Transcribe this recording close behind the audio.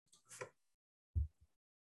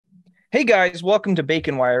Hey guys, welcome to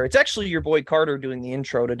Bacon Wire. It's actually your boy Carter doing the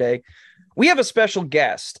intro today. We have a special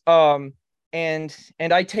guest, and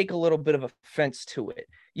I take a little bit of offense to it.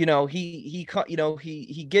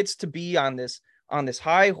 He gets to be on this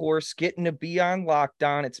high horse, getting to be on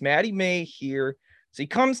lockdown. It's Maddie May here, so he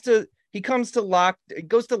goes to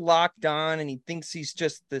lockdown, and he thinks he's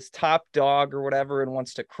just this top dog or whatever, and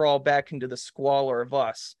wants to crawl back into the squalor of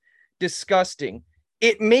us. Disgusting.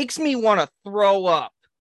 It makes me want to throw up.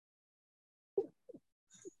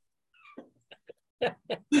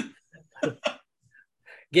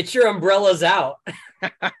 Get your umbrellas out.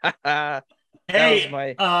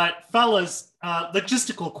 Hey, fellas,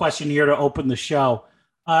 logistical question here to open the show.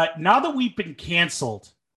 Now that we've been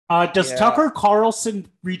canceled, does Tucker Carlson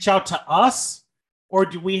reach out to us, or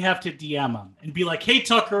do we have to DM him and be like, "Hey,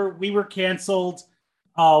 Tucker, we were canceled.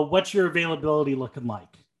 What's your availability looking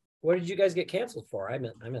like?" What did you guys get canceled for? I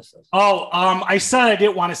missed this. I said I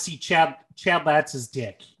didn't want to see Chad Latz's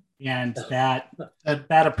dick, and that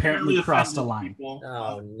apparently crossed the line.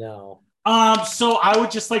 Oh no. So I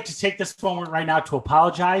would just like to take this moment right now to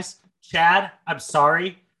apologize. Chad, I'm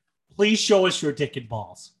sorry. Please show us your dick and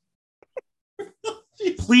balls.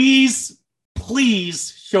 please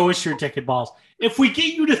show us your dick and balls. If we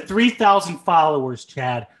get you to 3,000 followers,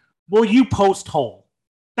 Chad, will you post whole?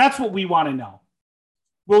 That's what we want to know.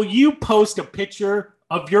 Will you post a picture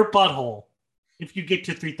of your butthole if you get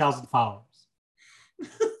to 3,000 followers?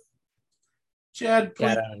 Chad,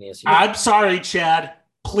 please. I'm sorry, Chad.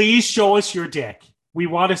 Please show us your dick. We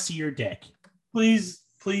want to see your dick. Please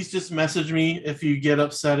just message me if you get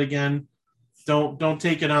upset again. Don't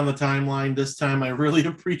take it on the timeline this time. I really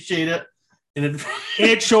appreciate it. And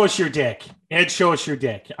show us your dick. I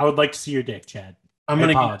would like to see your dick, Chad. I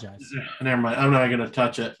apologize. Never mind. I'm not going to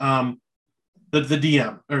touch it. The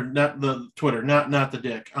DM or not the Twitter, not the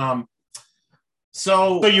dick.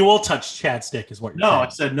 So you will touch Chad's dick, is what you're saying? No, I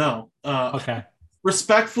said no. Okay.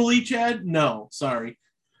 Respectfully, Chad, no. Sorry.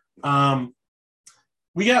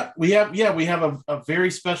 We have a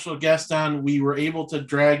very special guest on. We were able to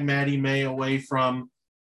drag Maddie May away from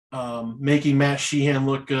making Matt Sheehan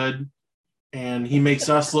look good, and he makes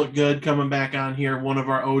us look good coming back on here. One of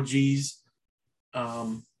our OGs.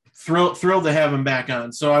 Thrilled to have him back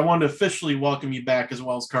on. So I wanted to officially welcome you back as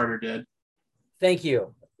well as Carter did. Thank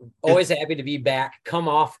you. Always happy to be back. Come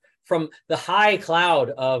off from the high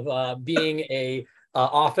cloud of being a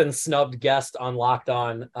often snubbed guest on Locked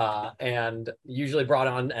On and usually brought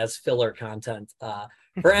on as filler content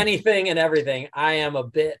for anything and everything. I am a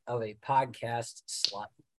bit of a podcast slut.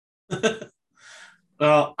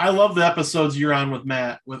 Well, I love the episodes you're on with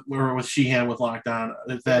Matt, with Sheehan with Locked On.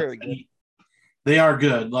 They are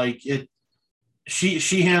good. Like it,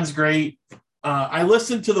 Sheehan's great. I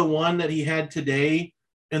listened to the one that he had today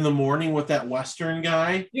in the morning with that Western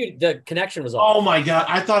guy. Dude, the connection was off. Oh my God.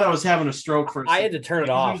 I thought I was having a stroke for a second. I had to turn it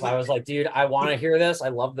off. I was like, dude, I want to hear this. I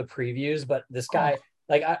love the previews, but this guy,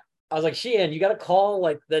 I was like, Sheehan, you got to call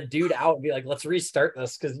like the dude out and be like, let's restart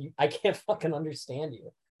this because I can't fucking understand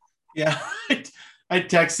you. Yeah. I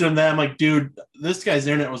texted him that. I'm like, dude, this guy's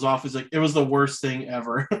internet was off. He's like, it was the worst thing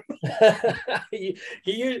ever. he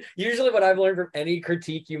usually, what I've learned from any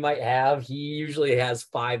critique you might have, he usually has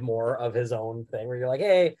 5 more of his own thing where you're like,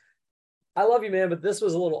 hey, I love you, man, but this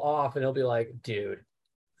was a little off. And he'll be like, dude,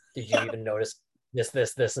 did you even notice this,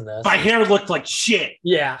 and this? My hair looked like shit.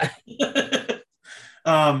 Yeah.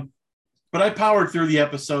 But I powered through the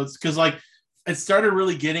episodes because like, it started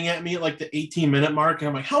really getting at me at like the 18-minute mark. And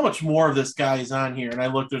I'm like, how much more of this guy is on here? And I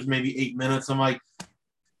looked, there's maybe 8 minutes. I'm like,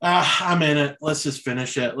 I'm in it. Let's just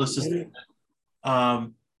finish it.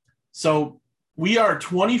 So we are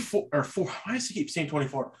 24 or 4. Why does he keep saying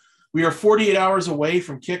 24? We are 48 hours away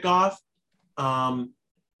from kickoff.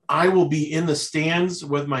 I will be in the stands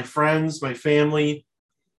with my friends, my family,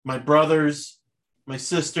 my brothers, my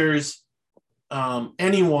sisters,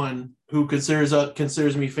 anyone who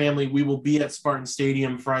considers me family. We will be at Spartan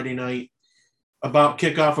Stadium Friday night. About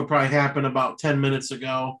kickoff would probably happen about 10 minutes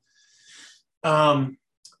ago.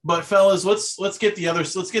 But fellas, let's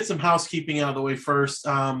get some housekeeping out of the way first.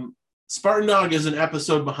 Spartan Dog is an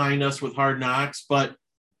episode behind us with Hard Knocks, but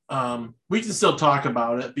we can still talk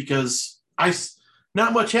about it because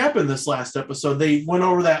not much happened this last episode. They went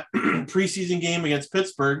over that preseason game against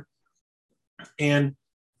Pittsburgh, and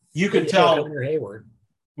you can tell. Connor Hayward.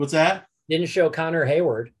 What's that? Didn't show Connor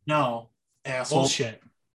Hayward. No, asshole. Bullshit.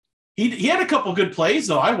 He had a couple good plays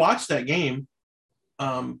though. I watched that game.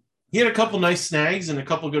 He had a couple nice snags and a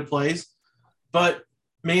couple good plays, but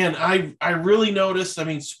man, I really noticed. I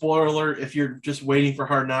mean, spoiler alert if you're just waiting for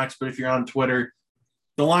Hard Knocks, but if you're on Twitter,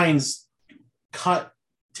 the Lions cut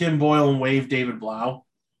Tim Boyle and waived David Blau.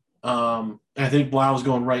 I think Blau's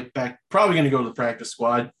going right back, probably going to go to the practice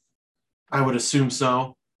squad. I would assume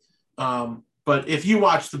so. But if you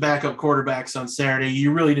watch the backup quarterbacks on Saturday,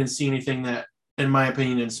 you really didn't see anything that, in my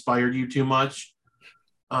opinion, inspired you too much.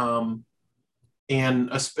 And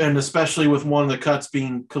especially with one of the cuts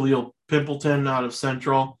being Khalil Pimpleton out of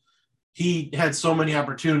Central, he had so many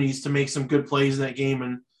opportunities to make some good plays in that game.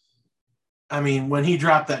 And I mean, when he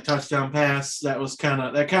dropped that touchdown pass, that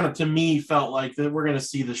kind of to me felt like that we're going to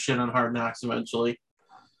see the shit on Hard Knocks eventually.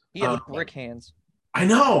 He had the brick hands. I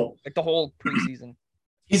know. Like the whole preseason.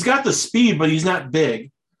 He's got the speed, but he's not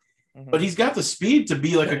big. Mm-hmm. But he's got the speed to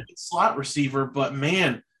be like a good slot receiver. But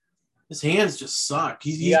man, his hands just suck.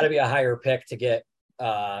 You got to be a higher pick to get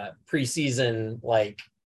preseason like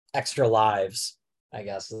extra lives, I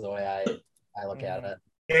guess is the way I look at it.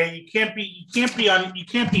 Yeah, you can't be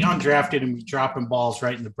undrafted and be dropping balls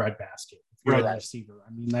right in the breadbasket. If you're a receiver.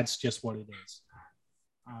 I mean, that's just what it is.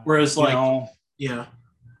 Whereas, yeah,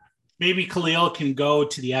 maybe Khalil can go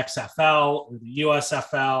to the XFL or the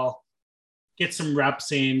USFL, get some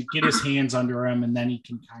reps in, get his hands under him, and then he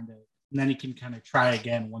can kind of try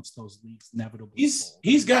again once those leagues inevitably.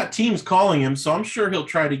 He's got teams calling him, so I'm sure he'll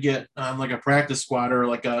try to get on like a practice squad or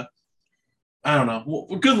like I don't know.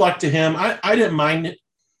 Well, good luck to him. I didn't mind it.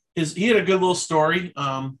 He had a good little story.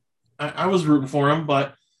 I was rooting for him,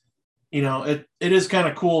 but it is kind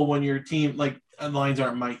of cool when your team, like, Lions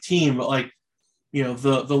aren't my team, but like,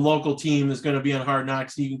 the local team is going to be on Hard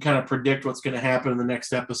Knocks. You can kind of predict what's going to happen in the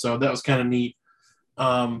next episode. That was kind of neat.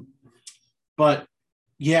 But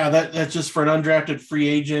yeah, that's just for an undrafted free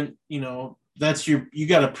agent. That's you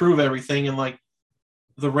got to prove everything. And like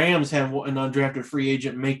the Rams have an undrafted free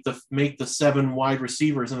agent make the 7 wide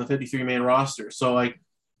receivers in the 53-man roster. So like,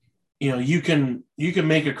 you can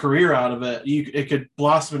make a career out of it. It could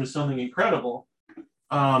blossom into something incredible.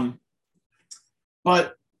 But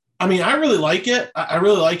I mean, I really like it. I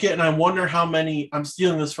really like it. And I wonder how many, I'm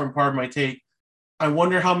stealing this from Part of My Take. I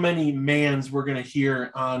wonder how many mans we're going to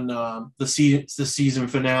hear on the season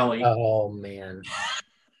finale. Oh, man.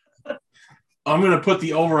 I'm going to put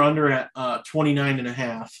the over-under at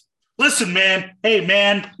 29.5. Listen, man. Hey,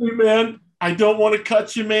 man. Hey, man. I don't want to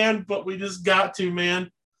cut you, man, but we just got to,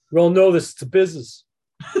 man. We all know this. It's a business.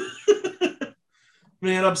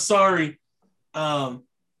 Man, I'm sorry.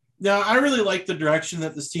 Now, I really like the direction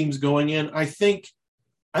that this team's going in. I think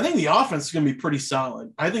the offense is going to be pretty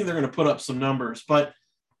solid. I think they're going to put up some numbers. But,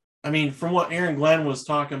 I mean, from what Aaron Glenn was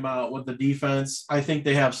talking about with the defense, I think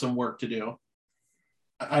they have some work to do.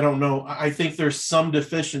 I don't know. I think there's some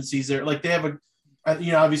deficiencies there. Like they have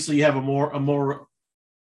obviously you have a more.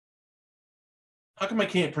 How come I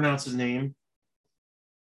can't pronounce his name?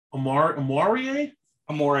 Amorie?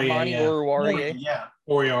 Amorie. Yeah.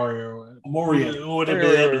 Amorie. You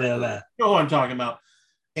know who I'm talking about.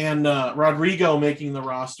 And Rodrigo making the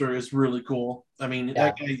roster is really cool. I mean,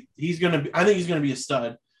 that guy, I think he's going to be a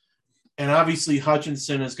stud. And obviously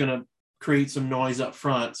Hutchinson is going to create some noise up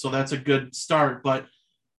front. So that's a good start. But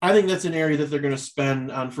I think that's an area that they're going to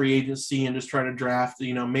spend on free agency and just try to draft,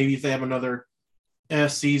 maybe if they have another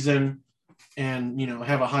season and,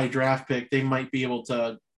 have a high draft pick, they might be able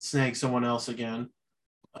to snag someone else again.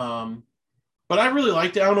 But I really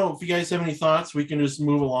liked it. I don't know if you guys have any thoughts. We can just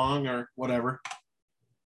move along or whatever.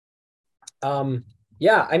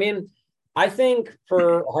 Yeah, I mean, I think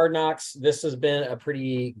for Hard Knocks, this has been a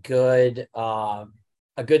pretty good, a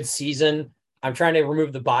good season. I'm trying to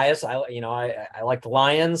remove the bias. I like the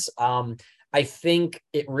Lions. I think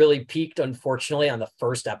it really peaked, unfortunately, on the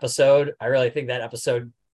first episode. I really think that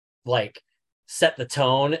episode set the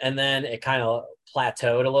tone, and then it kind of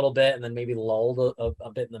plateaued a little bit, and then maybe lulled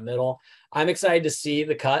a bit in the middle. I'm excited to see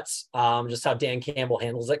the cuts, just how Dan Campbell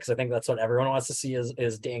handles it, because I think that's what everyone wants to see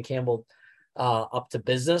is Dan Campbell up to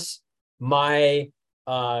business. I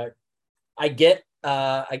get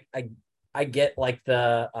like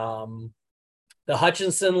the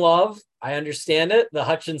Hutchinson love. I understand it. The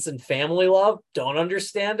Hutchinson family love, don't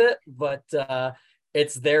understand it, but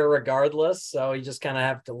it's there regardless. So you just kind of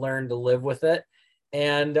have to learn to live with it.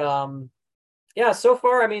 And so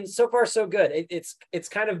far so good. It's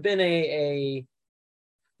kind of been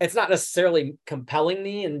it's not necessarily compelling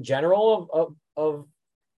me in general of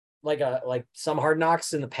like some Hard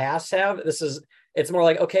Knocks in the past have. It's more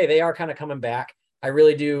like, okay, they are kind of coming back. I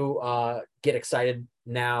really do get excited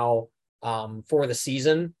now for the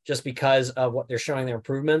season just because of what they're showing, their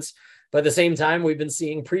improvements. But at the same time, we've been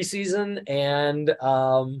seeing preseason and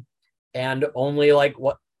only like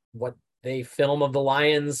what they film of the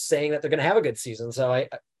Lions saying that they're going to have a good season. So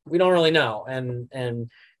we don't really know.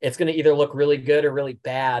 And it's going to either look really good or really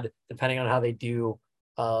bad, depending on how they do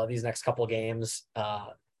these next couple of games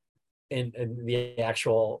in the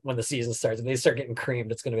actual when the season starts. If they start getting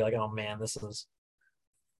creamed, it's going to be like, oh man,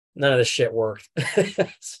 none of this shit worked.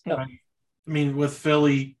 So, I mean, with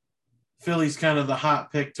Philly's kind of the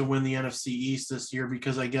hot pick to win the NFC East this year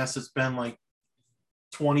because I guess it's been like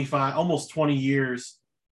 25, almost 20 years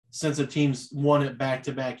since a team's won it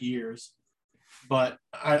back-to-back years. But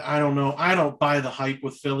I don't know. I don't buy the hype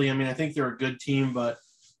with Philly. I mean, I think they're a good team, but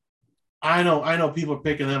I know people are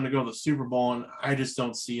picking them to go to the Super Bowl, and I just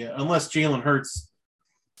don't see it. Unless Jalen Hurts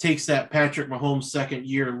takes that Patrick Mahomes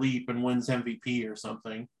second-year leap and wins MVP or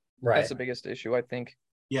something. right. That's the biggest issue, I think.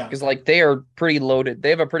 Yeah. Because like they are pretty loaded. They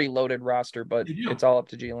have a pretty loaded roster, but They do. it's all up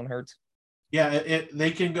to Jalen Hurts. Yeah,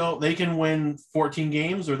 they can win 14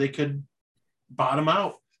 games or they could bottom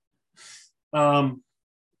out.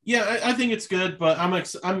 Yeah, I think it's good, but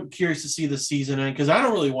I'm curious to see the season end because I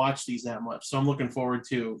don't really watch these that much, so I'm looking forward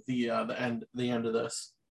to the end of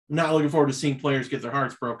this. I'm not looking forward to seeing players get their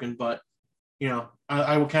hearts broken, but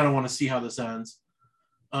I would kind of want to see how this ends.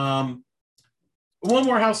 One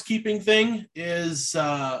more housekeeping thing is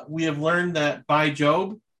we have learned that By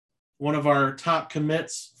Job, one of our top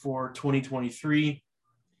commits for 2023,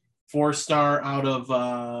 4-star out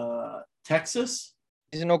of Texas.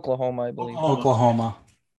 He's in Oklahoma, I believe. Oklahoma.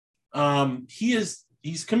 He's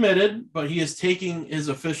committed, but he is taking his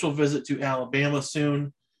official visit to Alabama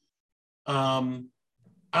soon. Whenever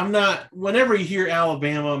you hear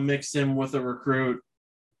Alabama mix in with a recruit,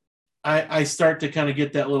 I start to kind of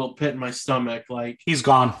get that little pit in my stomach. Like He's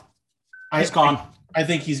gone. He's gone. I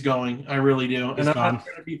think he's going. I really do. He's I'm gone. not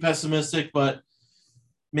going to be pessimistic, but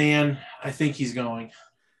man, I think he's going.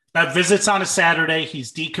 That visit's on a Saturday.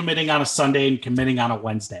 He's decommitting on a Sunday and committing on a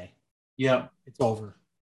Wednesday. Yep. It's over.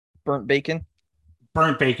 Burnt bacon.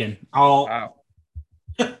 Burnt bacon. I'll Wow.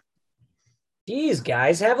 Geez,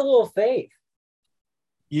 guys, have a little faith.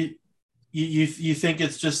 You think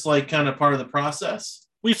it's just like kind of part of the process?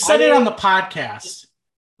 We've said it on the podcast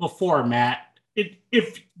before, Matt.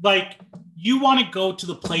 If like you want to go to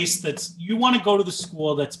the place you want to go to the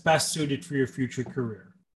school that's best suited for your future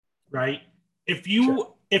career, right? If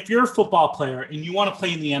you're a football player and you want to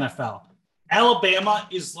play in the NFL, Alabama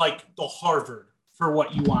is like the Harvard for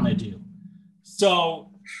what you want to do.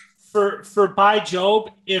 So for By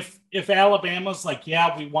Job, if Alabama's like,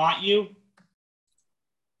 yeah, we want you,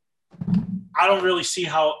 I don't really see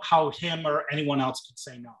how him or anyone else could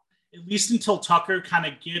say no. At least until Tucker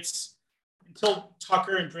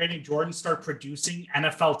and Brandon Jordan start producing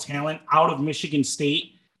NFL talent out of Michigan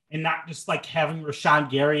State and not just like having Rashawn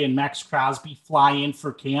Gary and Max Crosby fly in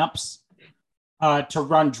for camps to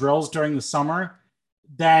run drills during the summer,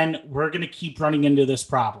 then we're going to keep running into this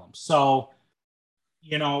problem. So,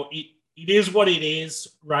 it is what it is,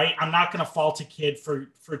 right? I'm not going to fault a kid for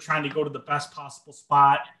trying to go to the best possible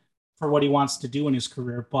spot for what he wants to do in his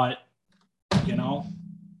career, but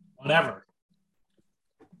whatever.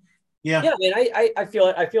 Yeah, I mean, I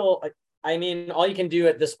feel I mean, all you can do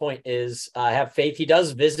at this point is have faith. He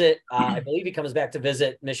does visit. I believe he comes back to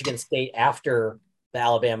visit Michigan State after the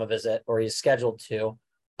Alabama visit, or he's scheduled to.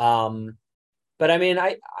 But I mean,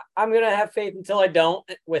 I'm gonna have faith until I don't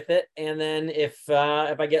with it, and then if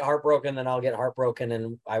I get heartbroken, then I'll get heartbroken,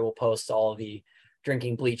 and I will post all the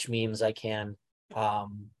drinking bleach memes I can out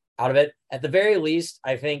of it. At the very least,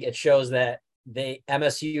 I think it shows that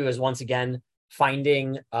MSU is once again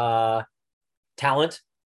finding talent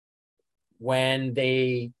when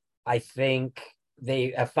I think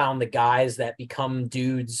they have found the guys that become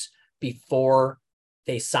dudes before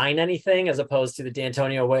they sign anything, as opposed to the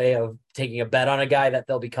D'Antonio way of taking a bet on a guy that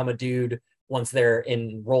they'll become a dude once they're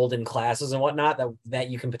enrolled in classes and whatnot, that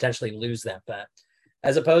you can potentially lose that bet.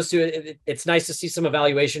 As opposed to it's nice to see some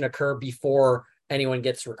evaluation occur before anyone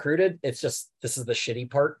gets recruited. It's just, this is the shitty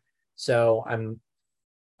part. So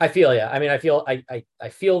I feel, yeah. I mean, I feel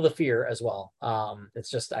the fear as well. It's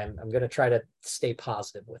just, I'm going to try to stay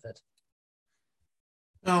positive with it.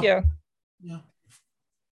 Oh, Yeah.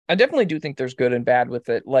 I definitely do think there's good and bad with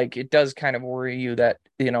it. Like, it does kind of worry you that,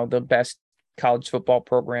 the best college football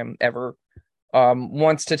program ever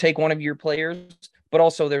wants to take one of your players, but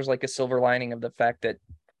also there's like a silver lining of the fact that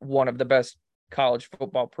one of the best college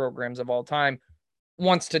football programs of all time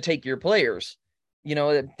wants to take your players.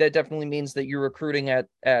 That definitely means that you're recruiting at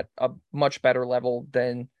a much better level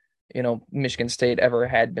than, Michigan State ever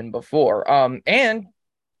had been before. And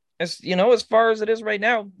as far as it is right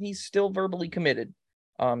now, he's still verbally committed.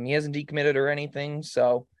 He hasn't decommitted or anything.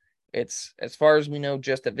 So it's, as far as we know,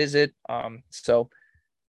 just a visit. So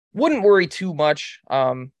wouldn't worry too much.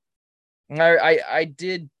 I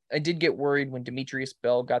did get worried when Demetrius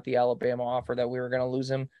Bell got the Alabama offer that we were going to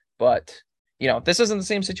lose him, but this isn't the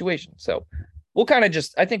same situation. So we'll kind of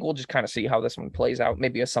just, I think we'll just kind of see how this one plays out.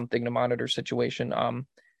 Maybe a something to monitor situation.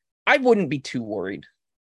 I wouldn't be too worried.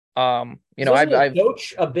 I've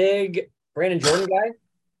coach a big Brandon Jordan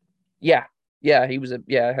guy. Yeah, he was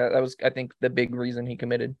that was, I think, the big reason he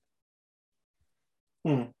committed.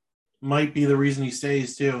 Might be the reason he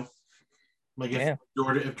stays too. Like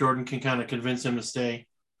if Jordan can kind of convince him to stay,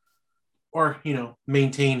 or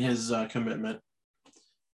maintain his commitment.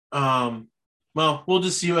 Well, we'll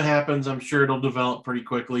just see what happens. I'm sure it'll develop pretty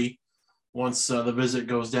quickly once the visit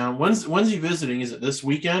goes down. When's he visiting? Is it this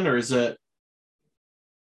weekend or is it?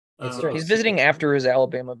 He's visiting after his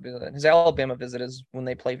Alabama visit. His Alabama visit is when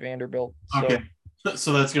they play Vanderbilt. So. Okay,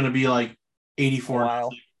 so that's going to be like 84.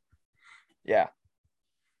 Yeah.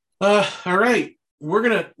 All right,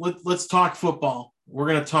 let's talk football. We're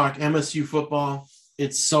gonna talk MSU football.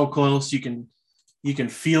 It's so close. You can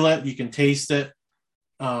feel it. You can taste it.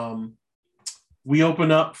 We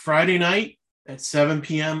open up Friday night at 7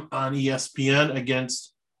 p.m. on ESPN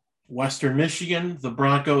against Western Michigan, the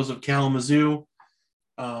Broncos of Kalamazoo.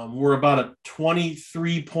 We're about a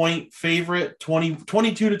 23-point favorite,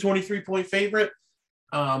 22 to 23-point favorite.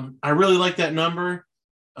 I really like that number.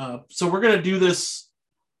 So we're going to do this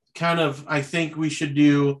kind of, I think we should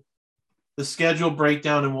do the schedule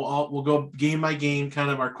breakdown and we'll go game by game, kind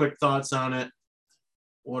of our quick thoughts on it.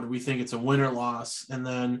 What do we think it's a win or loss? And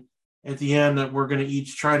then at the end, we're going to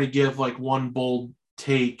each try to give like one bold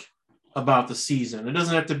take about the season. It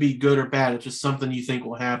doesn't have to be good or bad. It's just something you think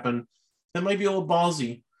will happen. That might be a little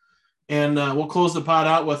ballsy. And we'll close the pod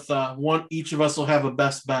out with one. Each of us will have a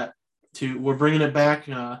best bet. We're bringing it back,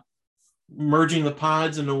 merging the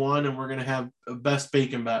pods into one, and we're going to have best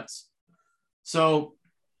bacon bets. So,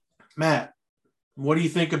 Matt, what do you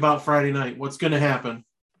think about Friday night? What's going to happen?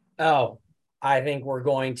 Oh, I think we're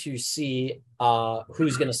going to see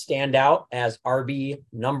who's going to stand out as RB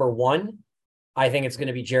number one. I think it's going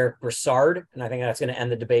to be Jarek Broussard, and I think that's going to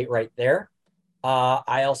end the debate right there.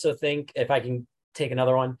 I also think, if I can take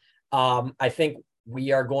another one, I think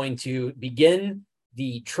we are going to begin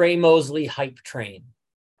the Trey Mosley hype train.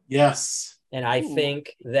 Yes. And I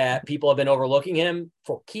think that people have been overlooking him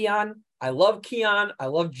for Keon. I love Keon. I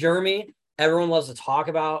love Jeremy. Everyone loves to talk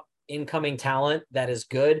about incoming talent that is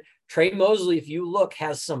good. Trey Mosley, if you look,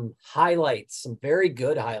 has some highlights, some very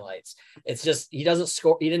good highlights. It's just he doesn't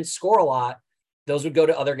score. He didn't score a lot. Those would go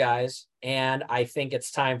to other guys. And I think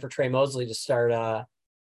it's time for Trey Mosley to start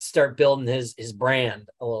building his brand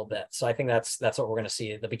a little bit. So I think that's what we're going to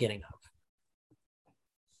see at the beginning of.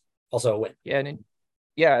 Also a win.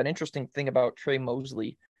 Yeah, an interesting thing about Trey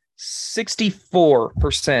Mosley,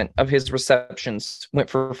 64% of his receptions went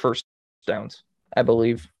for first downs, I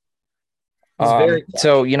believe.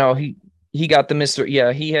 So, he got the Mr.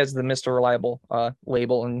 Yeah, he has the Mr. Reliable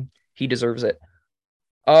label, and he deserves it.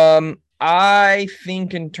 I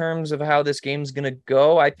think in terms of how this game's going to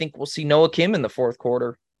go, I think we'll see Noah Kim in the fourth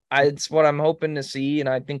quarter. It's what I'm hoping to see, and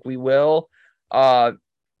I think we will.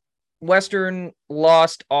 Western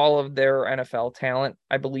lost all of their NFL talent,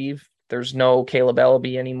 I believe. There's no Caleb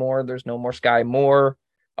Ellaby anymore. There's no more Sky Moore,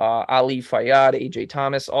 Ali Fayyad, AJ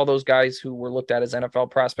Thomas. All those guys who were looked at as NFL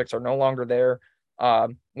prospects are no longer there.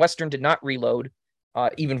 Western did not reload,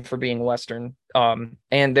 even for being Western.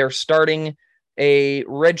 And they're starting a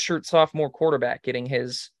redshirt sophomore quarterback getting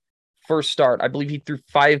his first start. I believe he threw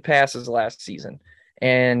 5 passes last season.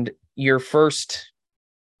 And your first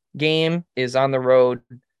game is on the road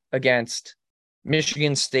against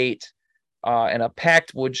Michigan State and a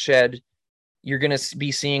packed woodshed. You're going to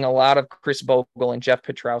be seeing a lot of Chris Bogle and Jeff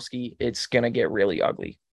Petrowski. It's going to get really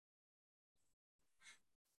ugly.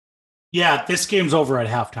 Yeah, this game's over at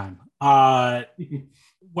halftime.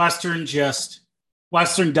 Western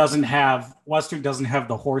doesn't have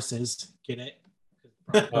the horses. Get it?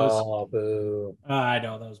 Oh, boo. I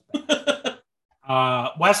know that was bad.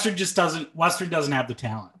 Western doesn't have the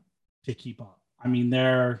talent to keep up. I mean,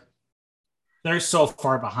 they're so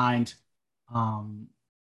far behind.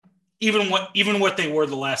 Even what they were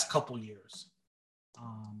the last couple years.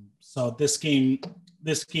 So this game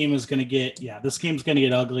is going to get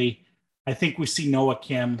ugly. I think we see Noah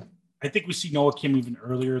Kim. Even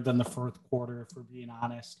earlier than the fourth quarter, if we're being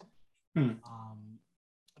honest.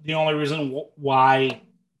 The only reason why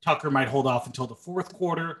Tucker might hold off until the fourth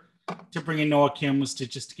quarter to bring in Noah Kim was to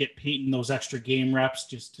get Peyton those extra game reps,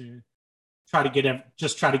 just to try to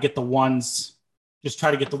get the ones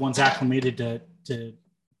acclimated to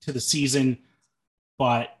the season.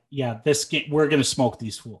 But yeah, this game we're going to smoke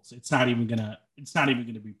these fools. It's not going to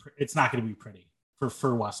be pretty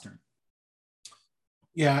for Western.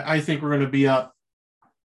 Yeah, I think we're going to be up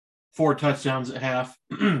 4 touchdowns at half.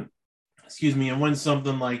 Excuse me, and win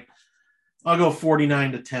something like I'll go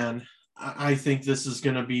 49-10. I think this is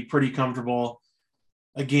going to be pretty comfortable.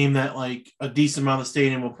 A game that like a decent amount of the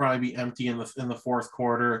stadium will probably be empty in the fourth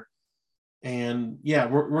quarter. And yeah,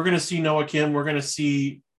 we're going to see Noah Kim. I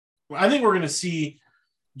think we're going to see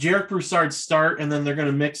Jarek Broussard start, and then they're going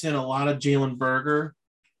to mix in a lot of Jalen Berger.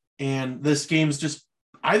 And this game's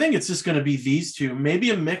I think it's just going to be these two,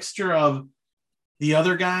 maybe a mixture of the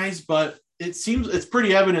other guys, but it's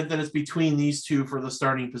pretty evident that it's between these two for the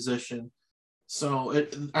starting position. So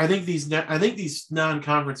I think these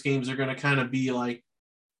non-conference games are going to kind of be like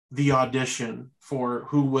the audition for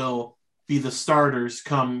who will be the starters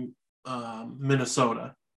come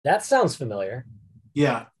Minnesota. That sounds familiar.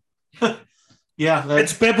 Yeah. Yeah.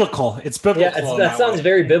 It's biblical. It's biblical. Yeah, that sounds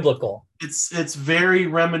very biblical. It's very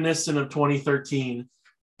reminiscent of 2013,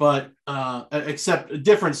 but except a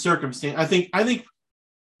different circumstance.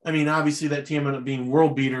 I mean, obviously that team ended up being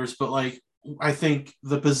world beaters, but like, I think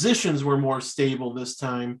the positions were more stable this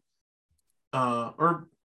time. Or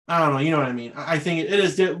I don't know, you know what I mean? I think it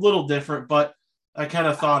is a little different, but I kind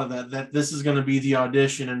of thought of that this is going to be the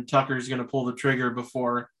audition and Tucker's going to pull the trigger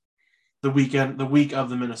before the week of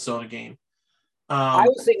the Minnesota game. I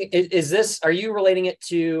was thinking, are you relating it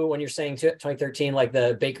to when you're saying 2013, like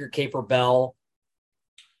the Baker Caper Bell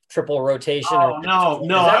triple rotation? No.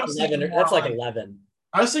 That's like 11.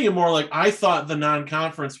 I was thinking more like, I thought the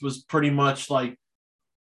non-conference was pretty much like,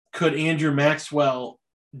 could Andrew Maxwell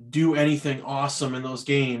do anything awesome in those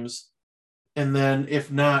games? And then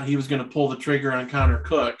if not, he was going to pull the trigger on Connor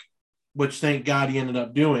Cook, which thank God he ended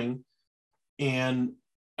up doing. And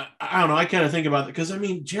I don't know. I kind of think about it because, I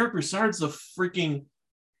mean, Jarek Broussard's the freaking,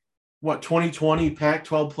 2020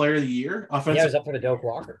 Pac-12 Player of the Year? Offensive. Yeah, he was up for the Doak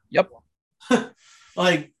Walker. Yep.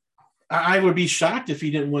 Like, I would be shocked if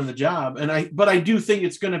he didn't win the job. But I do think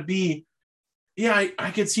it's going to be, yeah,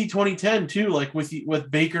 I could see 2010 too, like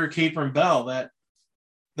with Baker, Caper, and Bell,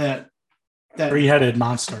 that three-headed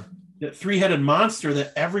monster. That three-headed monster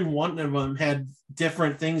that every one of them had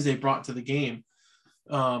different things they brought to the game.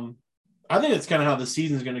 I think that's kind of how the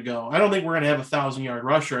season's going to go. I don't think we're going to have a 1,000-yard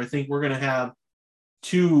rusher. I think we're going to have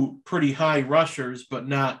two pretty high rushers, but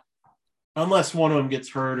not unless one of them gets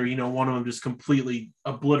hurt or, one of them just completely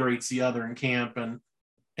obliterates the other in camp and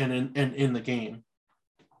in the game.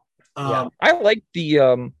 Yeah. I like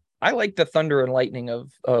the thunder and lightning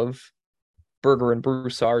of Berger and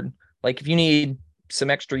Broussard. Like if you need some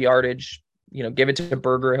extra yardage, give it to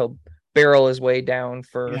Berger. He'll barrel his way down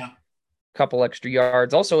for a couple extra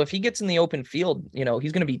yards. Also, if he gets in the open field, he's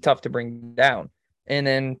going to be tough to bring down. And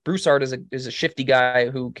then Broussard is a shifty guy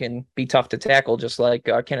who can be tough to tackle, just like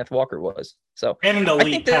Kenneth Walker was. So and an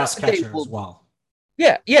elite pass catcher as well.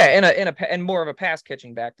 Yeah, and more of a pass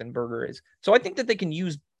catching back than Berger is. So I think that they can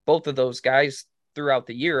use both of those guys throughout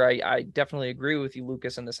the year. I definitely agree with you,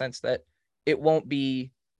 Lucas, in the sense that it won't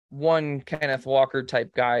be one Kenneth Walker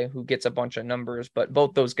type guy who gets a bunch of numbers, but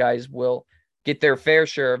both those guys will get their fair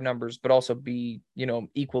share of numbers, but also be,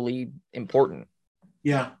 equally important.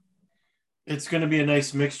 Yeah. It's going to be a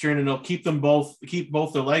nice mixture, and it'll keep both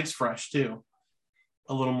their legs fresh too,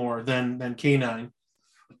 a little more than K9.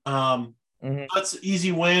 That's an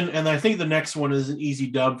easy win, and I think the next one is an easy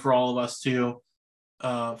dub for all of us too.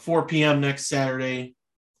 4 p.m. next Saturday,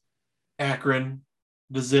 Akron,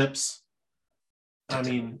 the Zips. I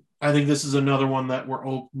mean, I think this is another one that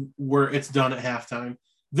where it's done at halftime.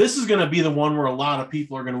 This is going to be the one where a lot of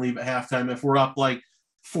people are going to leave at halftime. If we're up like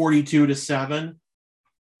 42-7,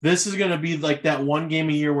 this is going to be like that one game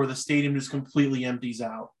a year where the stadium just completely empties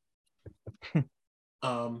out.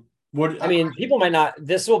 People might not.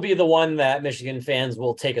 This will be the one that Michigan fans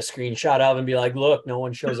will take a screenshot of and be like, "Look, no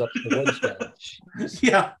one shows up to the woodshed."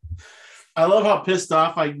 Yeah, I love how pissed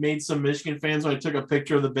off I made some Michigan fans when I took a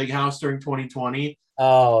picture of the big house during 2020.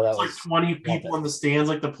 Oh, that was like 20 people in the stands,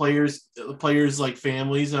 like the players like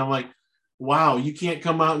families, and I'm like, "Wow, you can't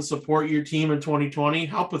come out and support your team in 2020?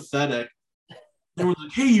 How pathetic!" They were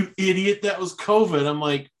like, "Hey, you idiot! That was COVID." I'm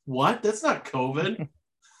like, "What? That's not COVID."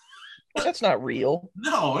 That's not real.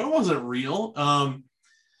 No, it wasn't real.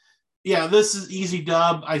 Yeah, this is easy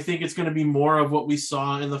dub. I think it's going to be more of what we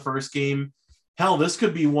saw in the first game. Hell, this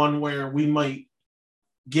could be one where we might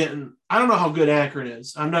get I don't know how good Akron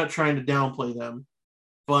is. I'm not trying to downplay them,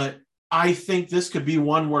 but I think this could be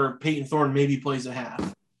one where Peyton Thorne maybe plays a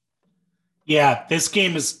half. Yeah, this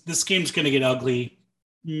game's going to get ugly.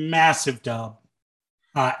 Massive dub.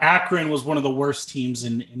 Akron was one of the worst teams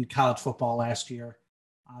in college football last year.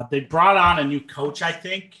 They brought on a new coach, I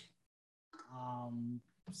think.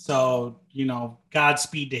 So,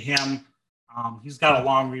 Godspeed to him. He's got a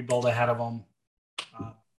long rebuild ahead of him.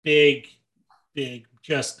 Big,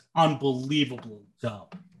 just unbelievable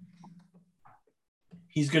dub.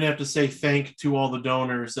 he's going to have to say thank to all the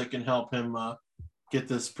donors that can help him get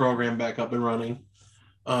this program back up and running.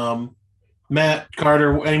 Matt,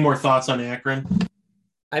 Carter, any more thoughts on Akron?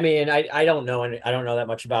 I mean, I don't know that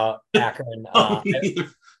much about Akron.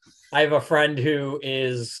 I have a friend who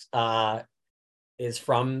is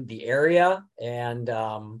from the area, and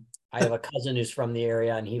I have a cousin who's from the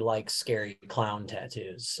area, and he likes scary clown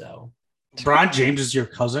tattoos. So, LeBron James is your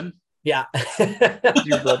cousin? Yeah.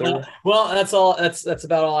 Your brother. Well, that's all. That's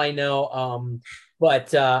about all I know.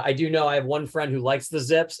 But I do know I have one friend who likes the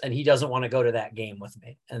Zips, and he doesn't want to go to that game with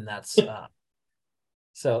me, and that's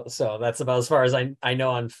so that's about as far as I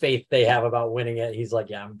know on faith they have about winning it. He's like,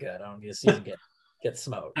 yeah, I'm good. I don't need to see him get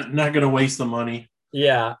smoked. I'm not going to waste the money.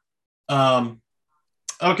 Yeah.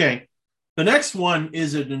 Okay. The next one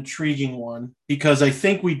is an intriguing one because I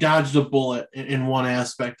think we dodged a bullet in one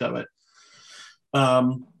aspect of it.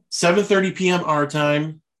 7:30 p.m. our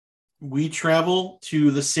time. We travel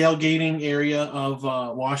to the sailgating area of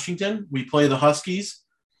Washington. We play the Huskies.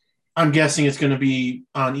 I'm guessing it's going to be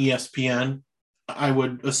on ESPN. I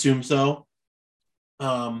would assume so.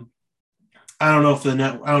 I don't know if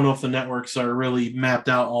the networks are really mapped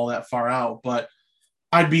out all that far out, but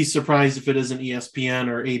I'd be surprised if it isn't ESPN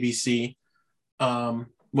or ABC. Well,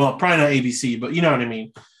 probably not ABC, but you know what I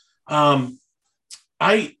mean.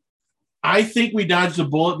 I think we dodged a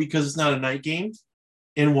bullet because it's not a night game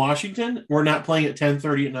in Washington. We're not playing at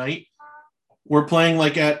 10:30 at night. We're playing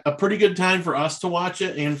like at a pretty good time for us to watch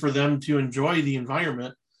it and for them to enjoy the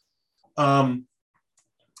environment.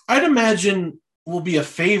 I'd imagine we'll be a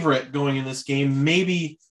favorite going in this game,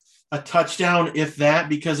 maybe a touchdown, if that,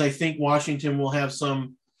 because I think Washington will have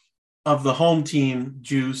some of the home team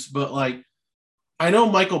juice. But like, I know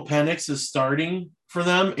Michael Penix is starting for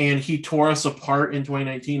them, and he tore us apart in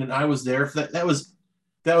 2019, and I was there for that. That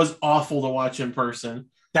was awful to watch in person.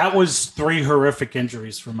 That was 3 horrific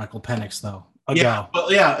injuries for Michael Penix, though. Yeah,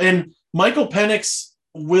 and Michael Penix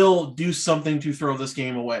will do something to throw this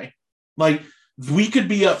game away. Like, we could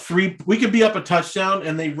be up a touchdown,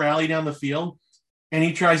 and they rally down the field, and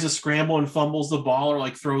he tries to scramble and fumbles the ball or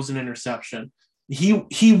like throws an interception.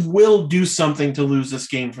 He will do something to lose this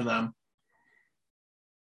game for them.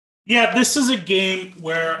 Yeah, this is a game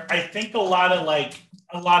where I think a lot of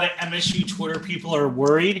MSU Twitter people are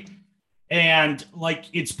worried, and like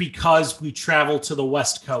it's because we travel to the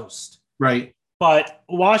West Coast. Right. But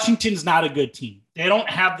Washington's not a good team. They don't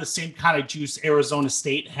have the same kind of juice Arizona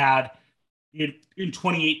State had in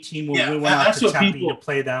 2018 when we went out to Tempe to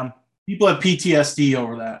play them. People have PTSD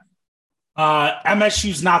over that.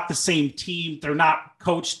 MSU's not the same team. They're not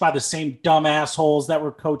coached by the same dumb assholes that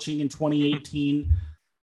were coaching in 2018.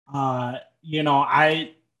 I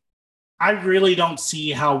really don't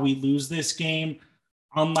see how we lose this game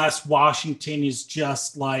unless Washington is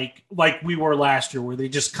just like we were last year, where they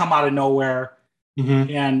just come out of nowhere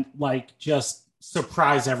and like just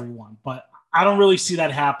surprise everyone. But I don't really see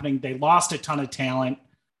that happening. They lost a ton of talent.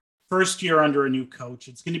 First year under a new coach.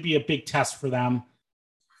 It's going to be a big test for them.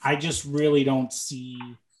 I just really don't see.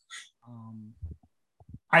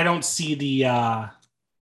 I don't see the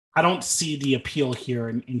appeal here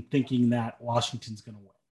in thinking that Washington's going to win.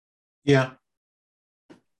 Yeah.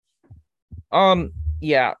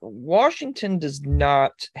 Yeah. Washington does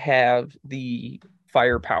not have the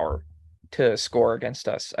firepower to score against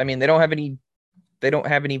us. I mean, they don't have any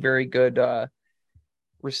very good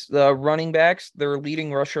running backs. Their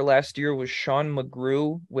leading rusher last year was Sean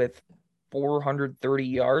McGrew with 430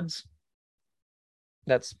 yards.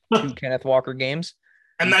 That's 2 Kenneth Walker games.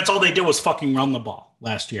 And that's all they did was fucking run the ball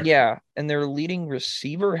last year. Yeah, and their leading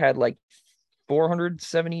receiver had like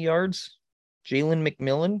 470 yards. Jalen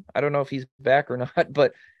McMillan. I don't know if he's back or not,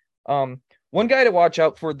 but one guy to watch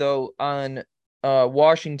out for though on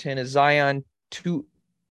Washington is Zion Tupuola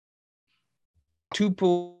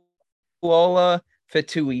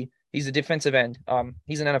Fetui. He's a defensive end.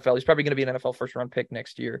 He's an NFL. He's probably going to be an NFL first-round pick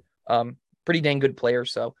next year. Pretty dang good player.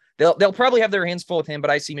 So they'll probably have their hands full with him.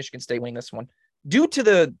 But I see Michigan State winning this one due to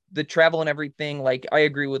the travel and everything. Like I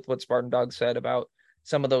agree with what Spartan Dog said about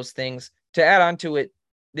some of those things. To add on to it,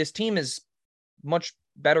 this team is much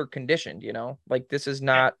better conditioned. You know, like this isn't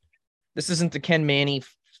the Ken Manny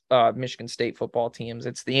Michigan State football teams.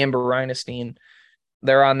 It's the Amber Reinestein.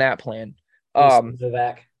 They're on that plan.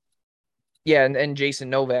 Novak. Yeah, and Jason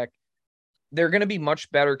Novak. They're going to be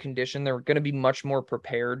much better conditioned. They're going to be much more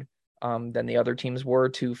prepared than the other teams were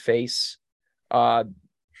to face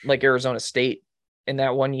like Arizona State in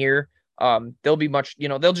that one year. They'll be much,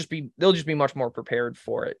 they'll just be much more prepared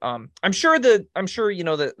for it. I'm sure the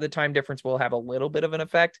time difference will have a little bit of an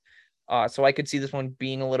effect. So I could see this one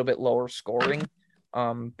being a little bit lower scoring.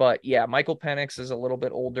 But yeah, Michael Penix is a little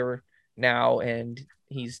bit older now, and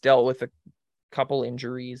he's dealt with a couple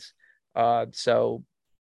injuries. So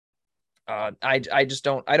I just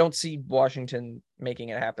don't see Washington making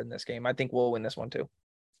it happen this game. I think we'll win this one too.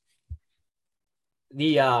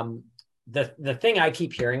 The thing I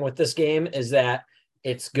keep hearing with this game is that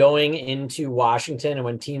it's going into Washington, and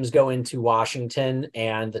when teams go into Washington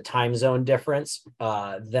and the time zone difference,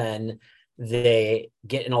 then they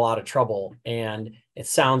get in a lot of trouble. And it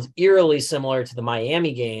sounds eerily similar to the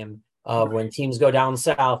Miami game of when teams go down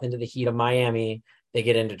south into the heat of Miami, they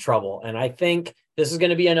get into trouble. And I think this is going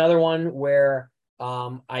to be another one where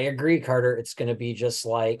I agree, Carter. It's going to be just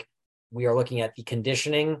like we are looking at the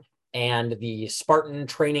conditioning and the Spartan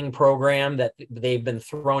training program that they've been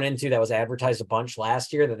thrown into that was advertised a bunch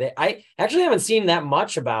last year that I actually haven't seen that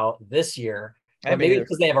much about this year, but maybe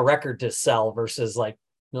because they have a record to sell versus like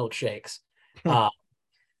milkshakes.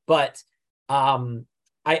 But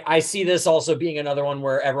I see this also being another one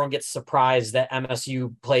where everyone gets surprised that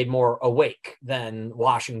MSU played more awake than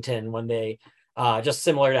Washington when they just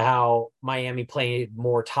similar to how Miami played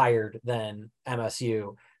more tired than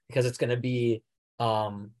MSU, because it's going to be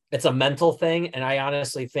it's a mental thing. And I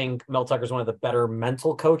honestly think Mel Tucker is one of the better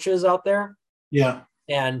mental coaches out there. Yeah.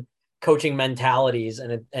 And coaching mentalities.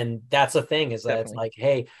 And that's the thing is that Definitely. It's like,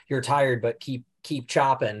 hey, you're tired, but keep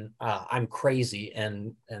chopping. I'm crazy.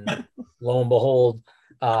 And lo and behold,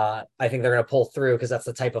 I think they're going to pull through because that's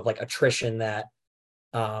the type of like attrition that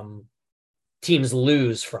teams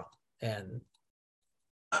lose from. And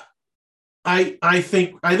I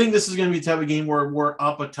think this is going to be the type of game where we're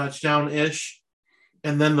up a touchdown ish.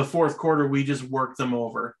 And then the fourth quarter, we just worked them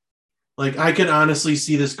over. Like, I could honestly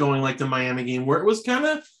see this going like the Miami game, where it was kind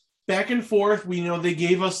of back and forth. They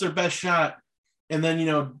gave us their best shot. And then,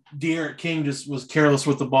 De'Aaron King just was careless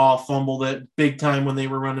with the ball, fumbled it big time when they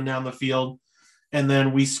were running down the field. And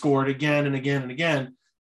then we scored again and again and again.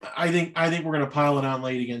 I think we're going to pile it on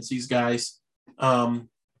late against these guys. I'm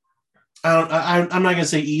not going to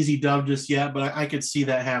say easy dub just yet, but I could see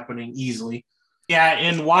that happening easily. Yeah,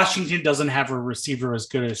 and Washington doesn't have a receiver as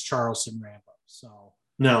good as Charleston Rambo. So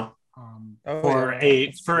no, for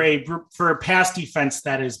a pass defense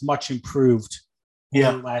that is much improved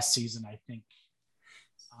over last season, I think.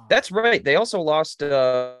 That's right. They also lost.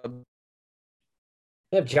 They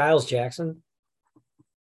have Giles Jackson.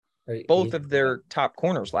 Both of their top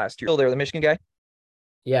corners last year. Still there, the Michigan guy.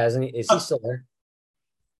 Yeah, isn't he? Is he still there?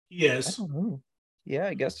 He is. Yeah,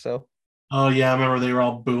 I guess so. Oh yeah, I remember they were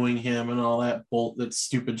all booing him and all that that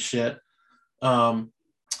stupid shit. So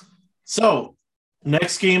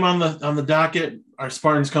next game on the docket, our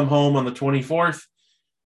Spartans come home on the 24th,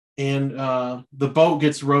 and the boat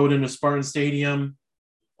gets rowed into Spartan Stadium.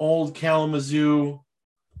 Old Kalamazoo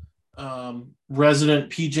resident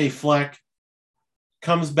PJ Fleck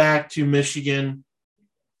comes back to Michigan,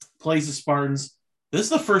 plays the Spartans. This is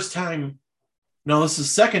the first time. No, this is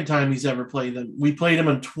the second time he's ever played them. We played him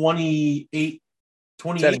in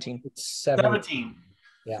 2017.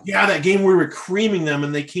 Yeah, that game we were creaming them,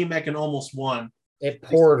 and they came back and almost won. It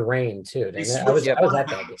poured rain, too. I was at that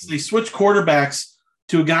game. They switched quarterbacks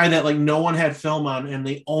to a guy that like no one had film on, and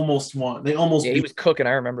they almost won. He was cooking.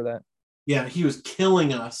 I remember that. Yeah, he was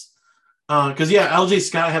killing us. Because, LJ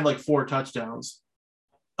Scott had like 4 touchdowns.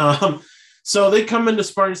 So they come into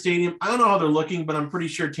Spartan Stadium. I don't know how they're looking, but I'm pretty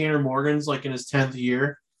sure Tanner Morgan's like in his 10th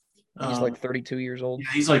year. He's like 32 years old. Yeah,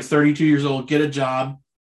 he's like 32 years old. Get a job.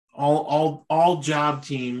 All job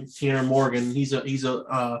team. Tanner Morgan. He's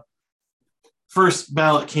a first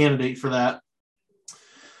ballot candidate for that.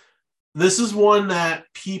 This is one that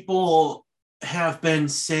people have been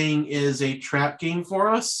saying is a trap game for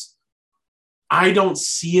us. I don't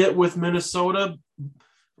see it with Minnesota.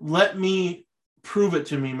 Let me prove it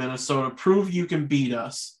to me, Minnesota. Prove you can beat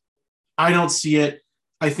us. I don't see it.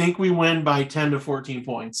 I think we win by 10 to 14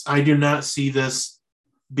 points. I do not see this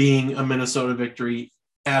being a Minnesota victory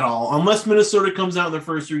at all, unless Minnesota comes out in their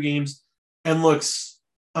first 3 games and looks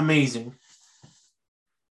amazing.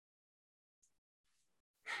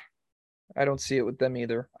 I don't see it with them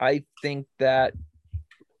either. I think that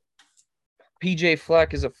PJ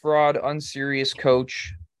Fleck is a fraud, unserious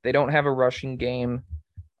coach. They don't have a rushing game.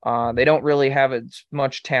 They don't really have as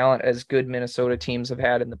much talent as good Minnesota teams have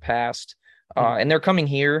had in the past. And they're coming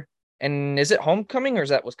here. And is it homecoming or is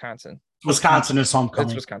that Wisconsin? Wisconsin is homecoming.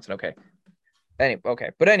 That's Wisconsin. Okay.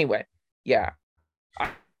 But anyway, yeah.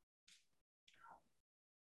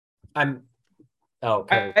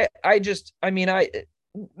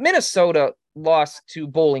 Minnesota lost to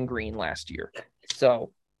Bowling Green last year.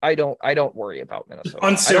 So I don't worry about Minnesota.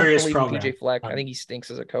 Unserious program. PJ Fleck. I think he stinks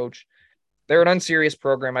as a coach. They're an unserious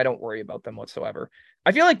program. I don't worry about them whatsoever.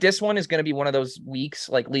 I feel like this one is going to be one of those weeks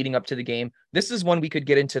like leading up to the game. This is one we could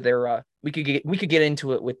get into their we could get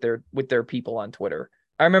into it with their people on Twitter.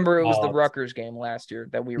 I remember it was the Rutgers game last year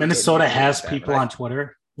that we were Minnesota has people on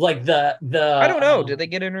Twitter. Like the I don't know. Did they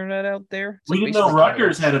get internet out there? We didn't know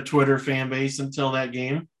Rutgers had a Twitter fan base until that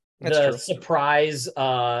game. That's the true. surprise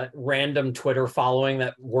random Twitter following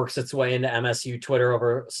that works its way into MSU Twitter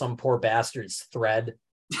over some poor bastard's thread.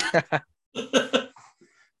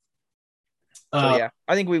 So yeah,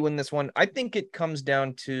 I think we win this one. I think it comes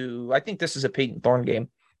down to, I think this is a Peyton Thorne game.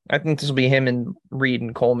 I think this will be him and Reed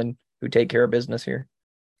and Coleman who take care of business here.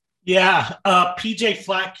 Yeah, PJ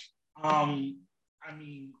Fleck,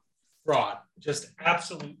 fraud. Just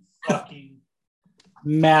absolute fucking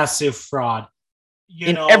massive fraud.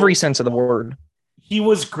 In every sense of the word. He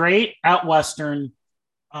was great at Western.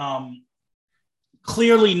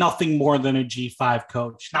 Clearly nothing more than a G5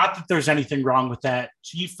 coach. Not that there's anything wrong with that.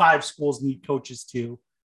 G5 schools need coaches too.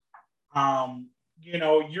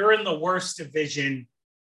 You're in the worst division.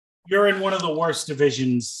 You're in one of the worst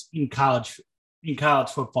divisions in college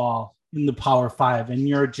football, in the Power 5, and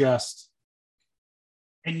you're just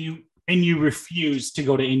and you refuse to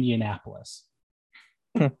go to Indianapolis.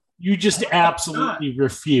 You just absolutely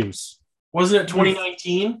refuse. Wasn't it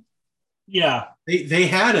 2019? Yeah. They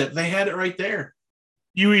had it. They had it right there.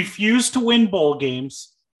 You refuse to win bowl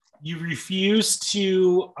games. You refuse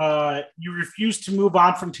to move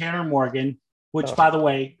on from Tanner Morgan, which, by the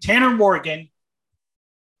way, Tanner Morgan,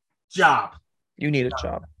 job. You need a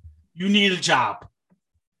job. You need a job.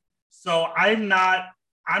 So I'm not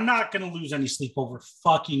going to lose any sleep over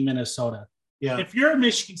fucking Minnesota. Yeah. If you're a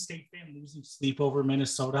Michigan State fan losing sleep over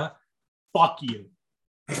Minnesota, fuck you.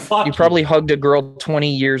 Fuck you. Probably hugged a girl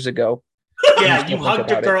 20 years ago. Yeah, you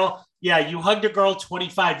hugged a girl. Yeah, you hugged a girl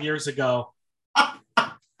 25 years ago.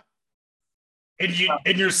 And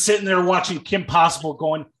you're sitting there watching Kim Possible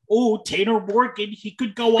going, "Oh, Tanner Morgan, he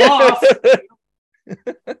could go off."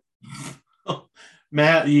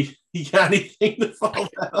 Matt, you got anything to follow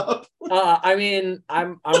that up?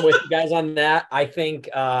 I'm with you guys on that. I think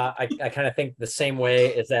I kind of think the same way,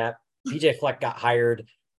 is that PJ Fleck got hired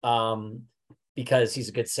because he's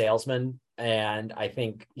a good salesman. And I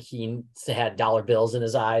think he had dollar bills in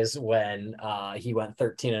his eyes when he went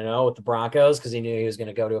 13-0 with the Broncos, because he knew he was going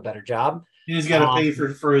to go to a better job. He's got to pay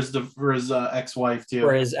for his ex-wife too.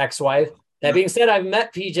 For his ex-wife. That being said, I've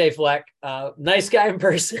met PJ Fleck, nice guy in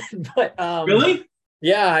person. But really,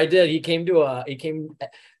 yeah, I did. He came.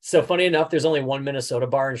 So funny enough, there's only one Minnesota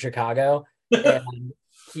bar in Chicago, and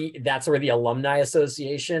that's where the Alumni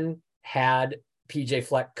Association had PJ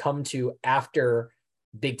Fleck come to after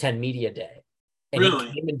Big Ten Media Day, and really?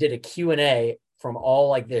 He came and did a Q&A from all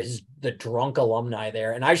like the drunk alumni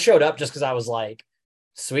there, and I showed up just because I was like,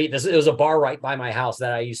 sweet, it was a bar right by my house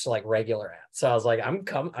that I used to like regular at, so I was like, I'm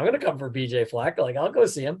gonna come for PJ Fleck, like I'll go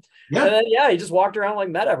see him. Yeah. And then he just walked around, like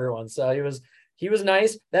met everyone, so he was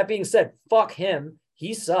nice. That being said, fuck him,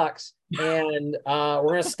 he sucks, and we're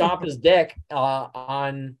gonna stomp his dick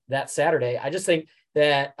on that Saturday. I just think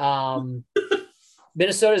that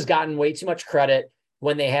Minnesota's gotten way too much credit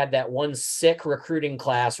when they had that one sick recruiting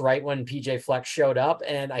class right when PJ Fleck showed up.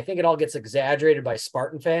 And I think it all gets exaggerated by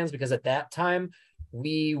Spartan fans, because at that time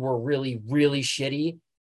we were really, really shitty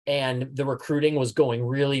and the recruiting was going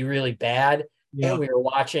really, really bad. Yeah. And we were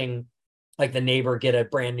watching like the neighbor get a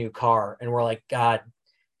brand new car and we're like, God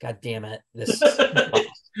damn it. This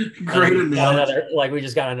great analogy. We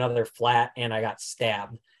just got another flat and I got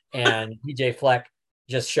stabbed, and PJ Fleck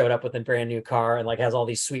just showed up with a brand new car and like has all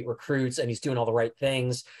these sweet recruits and he's doing all the right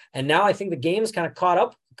things. And now I think the game's kind of caught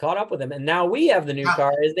up with him. And now we have the new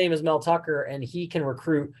car. His name is Mel Tucker, and he can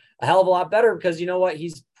recruit a hell of a lot better, because you know what?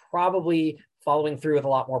 He's probably following through with a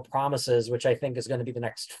lot more promises, which I think is going to be the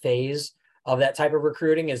next phase of that type of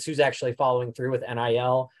recruiting, is who's actually following through with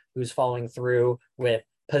NIL, who's following through with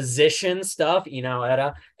position stuff,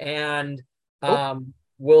 Etta. And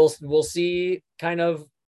we'll see kind of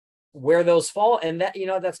where those fall, and that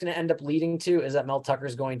that's going to end up leading to is that Mel Tucker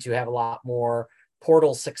is going to have a lot more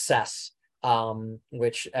portal success,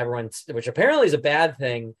 which apparently is a bad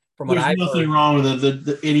thing from what I've heard. There's nothing wrong with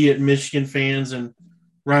the idiot Michigan fans and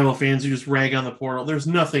rival fans who just rag on the portal. There's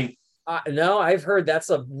nothing. No, I've heard that's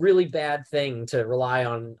a really bad thing to rely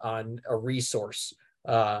on a resource.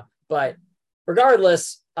 But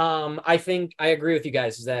regardless, I think I agree with you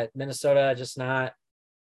guys, is that Minnesota just not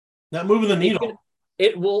moving the needle.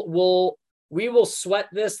 We will sweat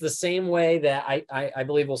this the same way that I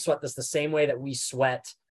believe we'll sweat this the same way that we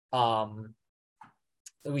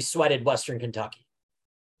sweated Western Kentucky.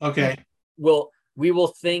 Okay. we will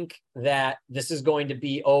think that this is going to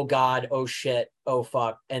be, oh God, oh shit, oh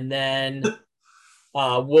fuck. And then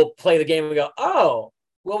we'll play the game and go, oh,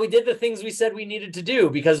 well, we did the things we said we needed to do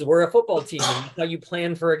because we're a football team. And that's how you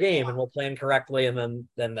plan for a game, and we'll plan correctly, and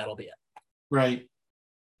then that'll be it. Right.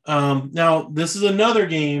 Now, this is another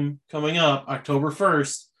game coming up October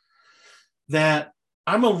 1st that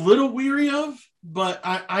I'm a little weary of, but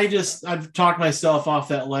I've talked myself off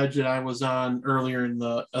that ledge that I was on earlier in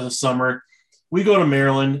the summer. We go to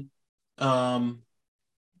Maryland. I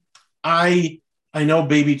know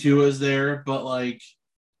Baby Tua is there, but like,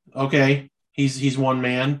 okay, he's one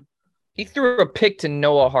man. He threw a pick to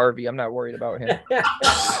Noah Harvey. I'm not worried about him.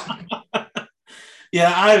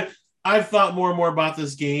 Yeah, I've thought more and more about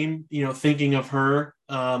this game, thinking of her.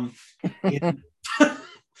 And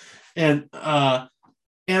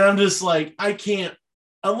I'm just like, I can't,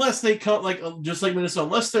 unless they come, like, just like Minnesota,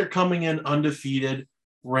 unless they're coming in undefeated,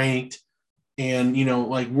 ranked, and,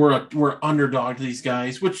 like we're underdog to these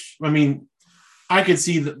guys, which, I mean, I could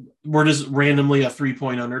see that we're just randomly a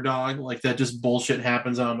 3-point underdog, like that just bullshit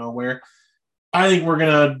happens out of nowhere. I think we're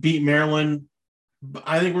going to beat Maryland.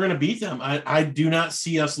 I think we're going to beat them. I do not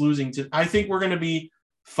see us losing I think we're going to be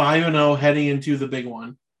 5-0 heading into the big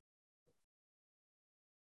one.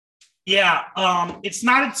 Yeah, it's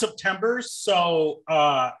not in September, so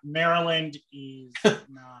Maryland is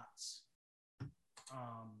not.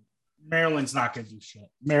 Maryland's not going to do shit.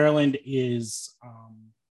 Maryland is.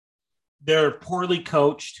 They're poorly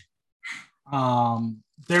coached.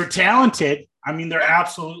 They're talented. I mean, they're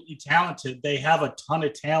absolutely talented. They have a ton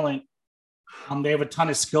of talent. They have a ton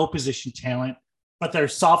of skill position talent, but they're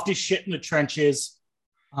soft as shit in the trenches.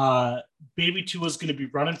 Baby Tua is going to be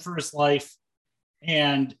running for his life,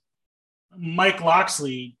 and Mike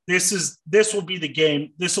Locksley. This will be the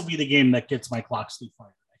game. This will be the game that gets Mike Locksley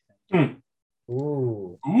fired, I think.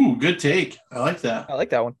 Ooh, good take. I like that. I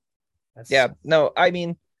like that one. Yeah, no, I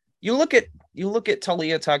mean, you look at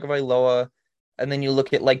Taulia Tagovailoa, and then you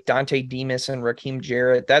look at like Dante Demas and Raheem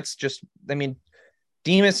Jarrett. That's just, I mean,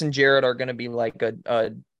 Demas and Jarrett are going to be like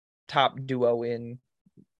a top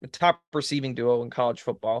receiving duo in college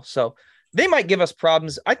football. So they might give us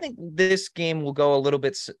problems. I think this game will go a little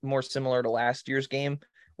bit more similar to last year's game,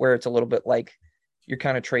 where it's a little bit like you're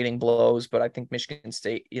kind of trading blows, but I think Michigan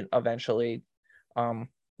State eventually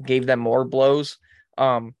gave them more blows.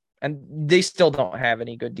 And they still don't have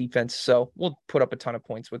any good defense. So we'll put up a ton of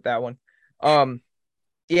points with that one.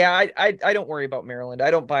 Yeah, I don't worry about Maryland. I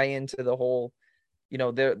don't buy into the whole,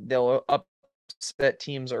 they'll upset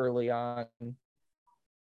teams early on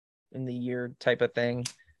in the year type of thing.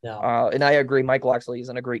 no. And I agree, Mike Locksley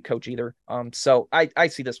isn't a great coach either. So I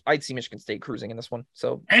see this. I'd see Michigan State cruising in this one.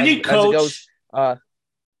 So any coach, as it goes,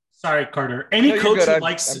 sorry, Carter. Any coach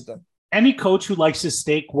who likes his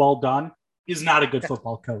steak well done is not a good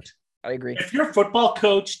football coach. I agree. If your football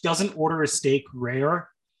coach doesn't order a steak rare,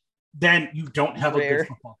 then you don't have a good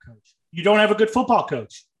football coach. You don't have a good football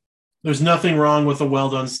coach. There's nothing wrong with a well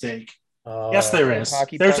done steak. Yes, there is.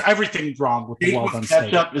 There's everything wrong with the well done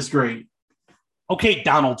steak. Ketchup is great. Okay,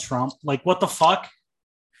 Donald Trump. Like, what the fuck?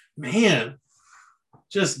 Man,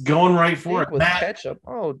 just going right for it. With ketchup.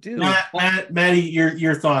 Oh, dude. Maddie,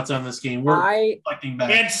 your thoughts on this game? We're reflecting back.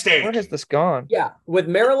 And steak. Where has this gone? Yeah, with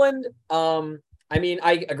Maryland, I mean,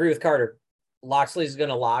 I agree with Carter. Locksley's going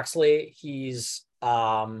to Locksley. He just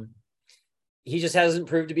hasn't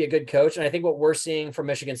proved to be a good coach. And I think what we're seeing from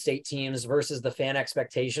Michigan State teams versus the fan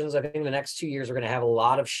expectations, I think the next 2 years are going to have a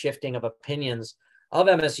lot of shifting of opinions of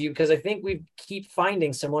MSU, because I think we keep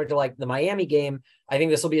finding, similar to like the Miami game, I think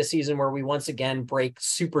this will be a season where we once again break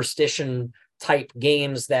superstition type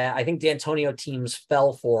games that I think D'Antonio teams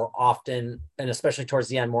fell for often, and especially towards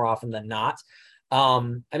the end more often than not.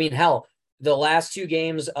 I mean, hell, the last two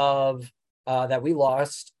games of that we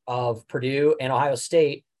lost of Purdue and Ohio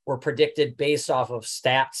State were predicted based off of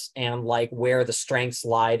stats and like where the strengths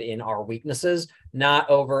lied in our weaknesses, not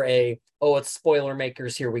over it's spoiler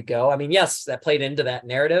makers, here we go. I mean, yes, that played into that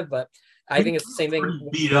narrative, but I think it's the same thing.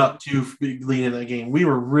 Beat up too, leading that game. We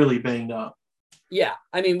were really banged up. Yeah.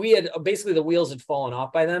 I mean, we had basically the wheels had fallen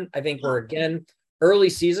off by then. I think we're again early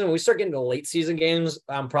season. When we start getting to late season games,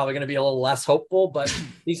 I'm probably going to be a little less hopeful, but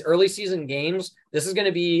these early season games, this is going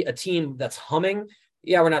to be a team that's humming.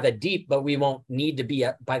 Yeah, we're not that deep, but we won't need to be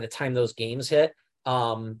by the time those games hit.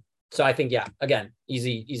 So I think, yeah, again,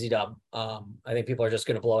 easy dub. I think people are just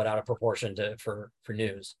going to blow it out of proportion for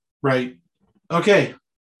news. Right. Okay.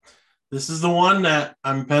 This is the one that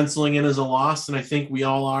I'm penciling in as a loss, and I think we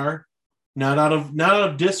all are. Not out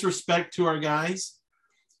of disrespect to our guys,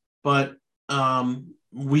 but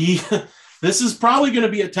this is probably going to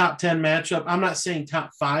be a top 10 matchup. I'm not saying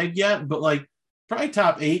top 5 yet, but like probably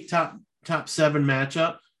top 8, top 7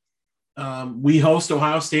 matchup. We host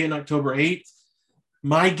Ohio State on October 8th.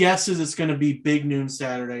 My guess is it's going to be big noon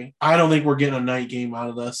Saturday. I don't think we're getting a night game out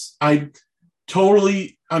of this. I'm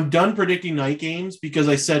done predicting night games because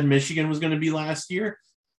I said Michigan was going to be last year,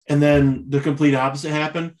 and then the complete opposite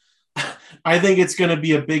happened. I think it's going to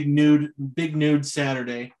be a big nude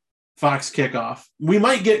Saturday Fox kickoff. We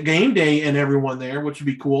might get game day and everyone there, which would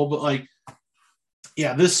be cool. But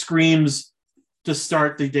this screams to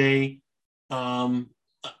start the day. I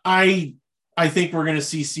think we're going to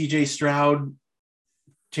see CJ Stroud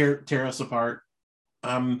tear us apart.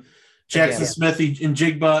 Jackson Smith and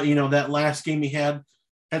Jigba, that last game he had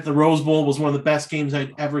at the Rose Bowl was one of the best games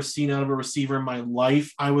I'd ever seen out of a receiver in my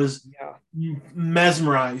life. I was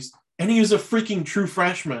mesmerized. And he was a freaking true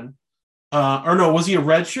freshman. Was he a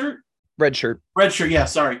redshirt? Redshirt, yeah,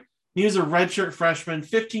 sorry. He was a redshirt freshman,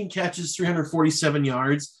 15 catches, 347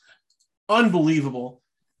 yards. Unbelievable.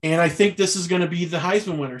 And I think this is going to be the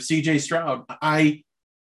Heisman winner, CJ Stroud. I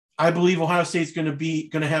believe Ohio State's going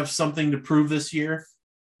to have something to prove this year.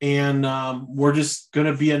 And we're just going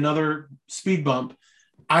to be another speed bump.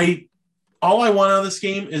 All I want out of this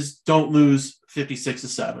game is don't lose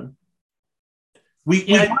 56-7. We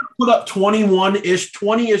want to put up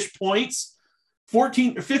 20-ish points,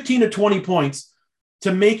 15 to 20 points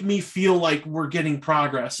to make me feel like we're getting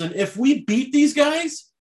progress. And if we beat these guys,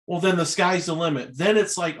 well, then the sky's the limit. Then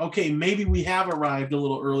it's like, okay, maybe we have arrived a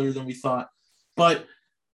little earlier than we thought. But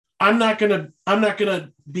I'm not gonna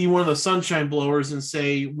be one of the sunshine blowers and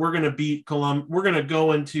say we're gonna beat Columbus. We're gonna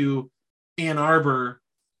go into Ann Arbor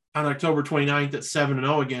on October 29th at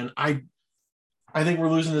 7-0 again. I think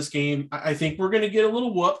we're losing this game. I think we're going to get a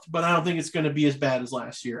little whooped, but I don't think it's going to be as bad as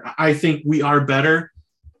last year. I think we are better,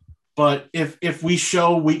 but if we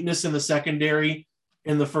show weakness in the secondary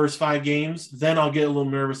in the first 5 games, then I'll get a little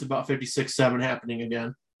nervous about 56-7 happening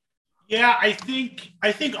again. Yeah, I think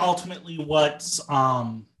ultimately what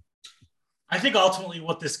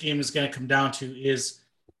this game is going to come down to is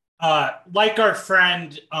like our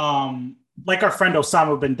friend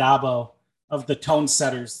Osama bin Dabo of the Tone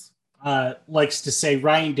Setters likes to say,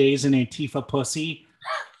 Ryan Day's an Antifa pussy.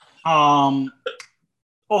 Ohio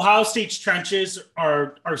State's trenches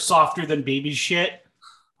are softer than baby shit.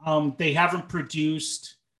 They haven't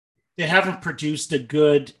produced a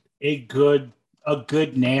good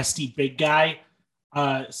nasty big guy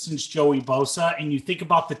since Joey Bosa. And you think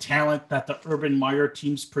about the talent that the Urban Meyer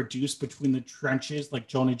teams produce between the trenches, like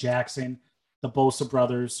Jonah Jackson, the Bosa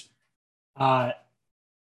brothers,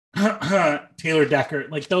 Taylor Decker,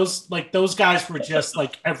 those guys were just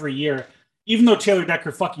like every year, even though Taylor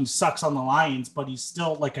Decker fucking sucks on the Lions, but he's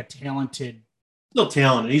still like a talented. Still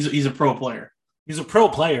talented. He's a pro player. He's a pro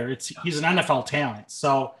player. He's an NFL talent.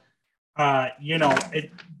 So, that'll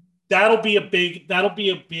be a big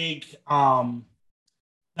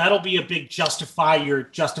justify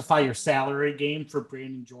your salary game for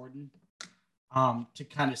Brandon Jordan, to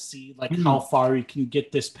kind of see how far he can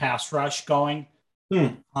get this pass rush going.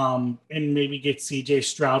 And maybe get CJ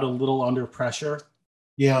Stroud a little under pressure.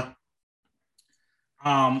 Yeah.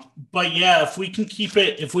 But yeah, if we can keep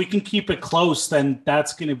it close, then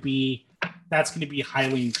that's going to be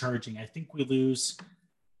highly encouraging. I think we lose.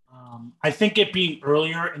 I think it being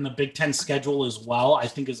earlier in the Big Ten schedule as well, I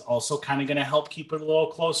think is also kind of going to help keep it a little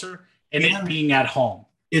closer, and it being at home.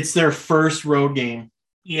 It's their first road game.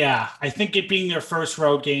 Yeah, I think it being their first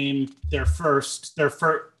road game, their first.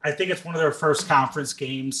 I think it's one of their first conference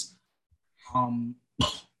games.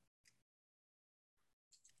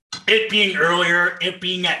 It being earlier, it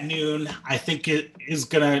being at noon, I think it is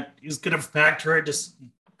gonna factor into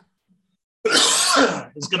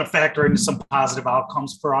some positive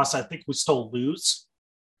outcomes for us. I think we still lose,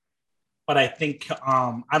 but I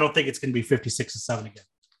don't think it's gonna be 56-7 again.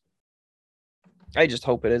 I just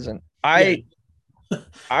hope it isn't. I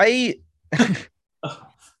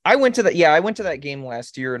went to that game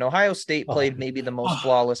last year, and Ohio State played maybe the most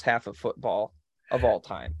flawless half of football of all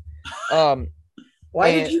time.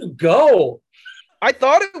 Why did you go? I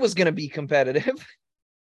thought it was going to be competitive.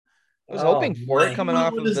 I was hoping for it coming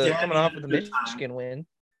off of the Michigan win.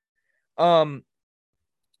 The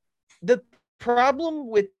problem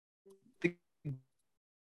with the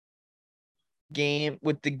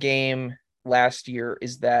game last year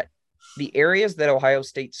is that the areas that Ohio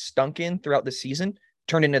State stunk in throughout the season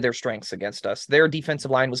turned into their strengths against us. Their defensive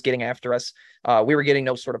line was getting after us. We were getting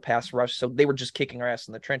no sort of pass rush, so they were just kicking our ass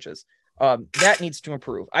in the trenches. That needs to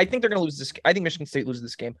improve. I think they're going to lose this. I think Michigan State loses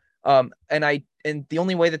this game. And the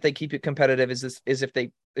only way that they keep it competitive is if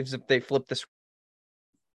they flip this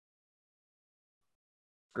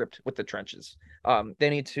script with the trenches. They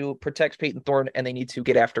need to protect Peyton Thorne, and they need to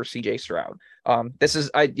get after CJ Stroud. This is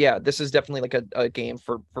definitely like a game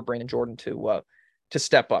for Brandon Jordan to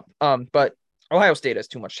step up. But Ohio State has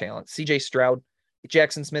too much talent. CJ Stroud,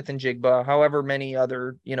 Jackson Smith and Jigba, however many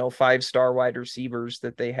other, 5-star wide receivers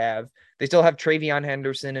that they have. They still have Travion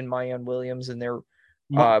Henderson and Mayan Williams in their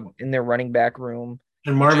running back room.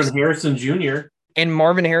 And Marvin Harrison Jr. A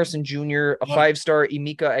 5-star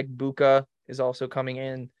Emeka Egbuka is also coming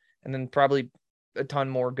in. And then probably a ton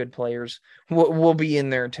more good players will be in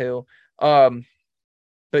there too. But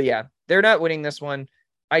yeah, they're not winning this one.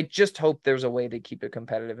 I just hope there's a way to keep it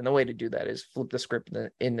competitive. And the way to do that is flip the script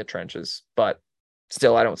in the trenches. But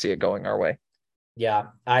still, I don't see it going our way. Yeah,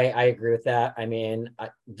 I agree with that. I mean,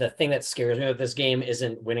 the thing that scares me with this game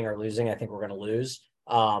isn't winning or losing. I think we're going to lose.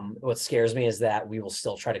 What scares me is that we will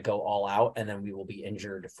still try to go all out, and then we will be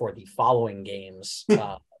injured for the following games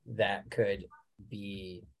that could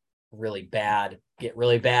be really bad, get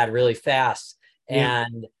really bad really fast. Yeah.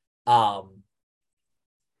 And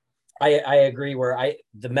I agree where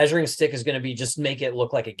the measuring stick is going to be just make it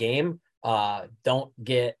look like a game. Don't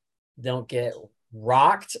get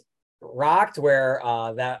rocked where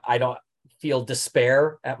that I don't feel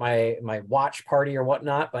despair at my watch party or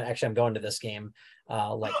whatnot, but actually I'm going to this game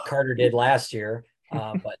like Carter did last year.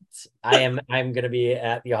 But I'm going to be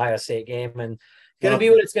at the Ohio State game, and going to be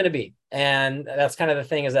what it's going to be. And that's kind of the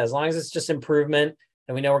thing, is that as long as it's just improvement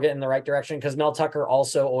and we know we're getting in the right direction, because Mel Tucker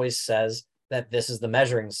also always says that this is the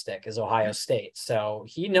measuring stick is Ohio State. So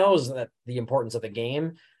he knows that the importance of the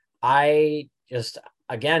game. The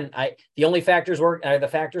factors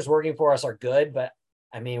working for us are good, but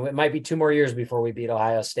I mean, it might be 2 more years before we beat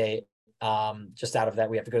Ohio State. Just out of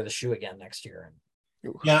that, we have to go to the shoe again next year.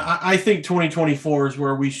 Yeah, I think 2024 is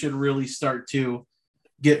where we should really start to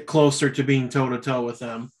get closer to being toe-to-toe with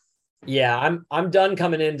them. Yeah, I'm done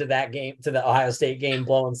coming into that game, to the Ohio State game,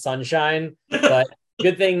 blowing sunshine. But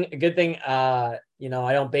good thing. I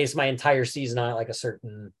don't base my entire season on it like a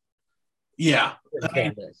certain. Yeah,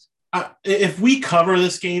 if we cover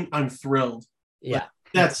this game, I'm thrilled. Yeah,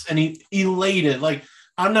 that's elated. Like,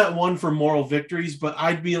 I'm not one for moral victories, but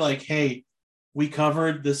I'd be like, hey, we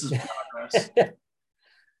covered. This is progress.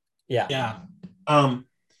 Yeah.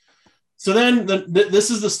 So then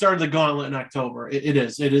this is the start of the gauntlet in October. It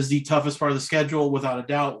is the toughest part of the schedule, without a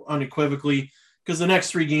doubt, unequivocally, because the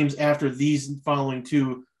next 3 games after these following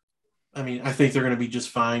 2, I mean, I think they're going to be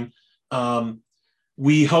just fine.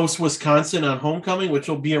 We host Wisconsin on homecoming, which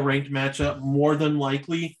will be a ranked matchup more than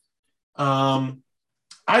likely. I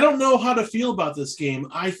don't know how to feel about this game.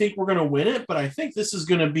 I think we're going to win it, but I think this is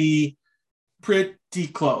going to be pretty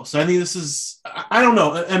close. I think this is, I don't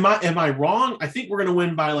know. Am I wrong? I think we're going to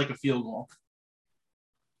win by like a field goal.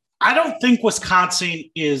 I don't think Wisconsin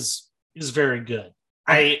is very good.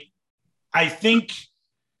 I think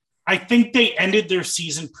they ended their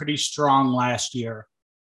season pretty strong last year.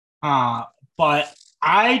 But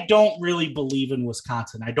I don't really believe in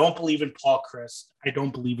Wisconsin. I don't believe in Paul Chryst. I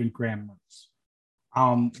don't believe in Graham Mertz.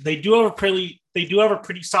 They do have a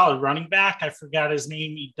pretty solid running back. I forgot his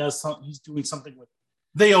name. He's doing something with.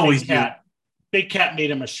 They always do. Big Cat made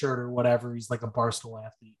him a shirt or whatever. He's like a Barstool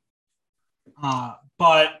athlete.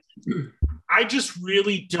 But I just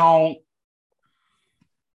really don't.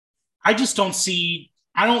 I don't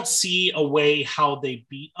see a way how they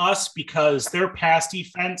beat us, because their pass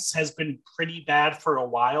defense has been pretty bad for a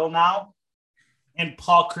while now. And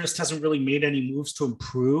Paul Chryst hasn't really made any moves to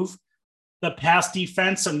improve the pass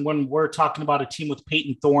defense. And when we're talking about a team with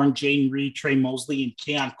Peyton Thorne, Jaden Reed, Trey Mosley, and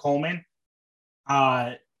Keon Coleman,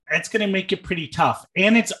 it's going to make it pretty tough.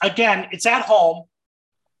 And it's at home.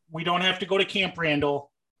 We don't have to go to Camp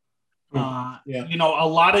Randall. Yeah. A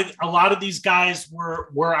lot of these guys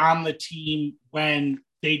were on the team when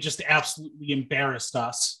they just absolutely embarrassed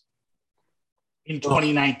us in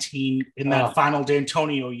 2019 in that final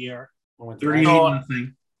D'Antonio year.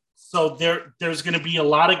 38-0. So there's going to be a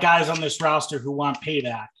lot of guys on this roster who want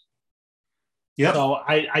payback. Yeah. So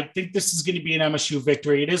I think this is going to be an MSU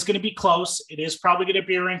victory. It is going to be close. It is probably going to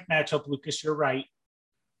be a ranked matchup, Lucas. You're right.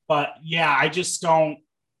 But yeah, I just don't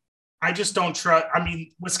trust. I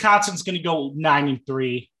mean, Wisconsin's going to go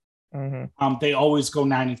 9-3. Mm-hmm. They always go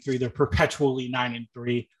 9-3. They're perpetually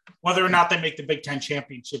 9-3. Whether or not they make the Big Ten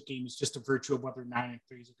championship game is just a virtue of whether 9-3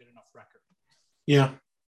 is a good enough record. Yeah.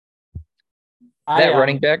 That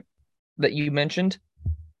running back that you mentioned,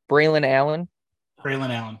 Braylon Allen.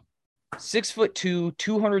 6'2",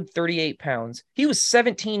 238 pounds. He was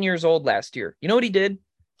 17 years old last year. You know what he did?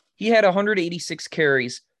 He had 186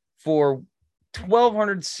 carries for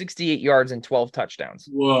 1,268 yards and 12 touchdowns.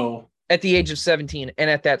 Whoa. At the age of 17 and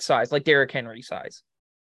at that size, like Derrick Henry size.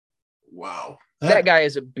 Wow. That guy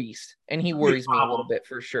is a beast, and he worries me a little problem. bit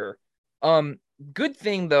for sure. Good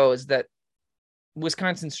thing though is that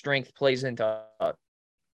Wisconsin's strength plays into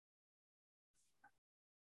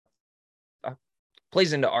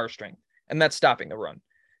our strength, and that's stopping the run.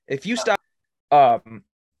 If you stop,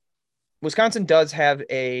 Wisconsin does have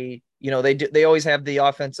they always have the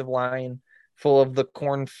offensive line full of the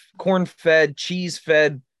corn-fed,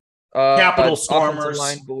 cheese-fed Capital offensive Stormers.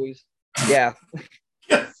 line boys. Yeah.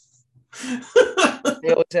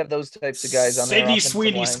 They always have those types of guys on their offensive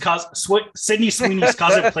line. Sydney Sweeney's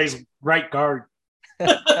cousin plays right guard.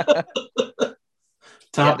 Yeah,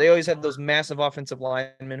 they always have those massive offensive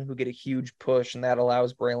linemen who get a huge push, and that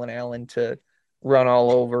allows Braylon Allen to run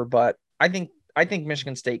all over. But I think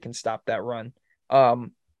Michigan State can stop that run.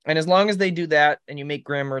 And as long as they do that, and you make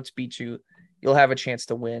Graham Mertz beat you, you'll have a chance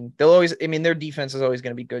to win. Their defense is always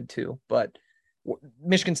going to be good too. But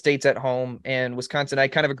Michigan State's at home, and Wisconsin, I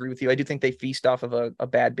kind of agree with you. I do think they feast off of a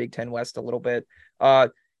bad Big Ten West a little bit.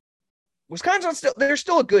 Wisconsin they're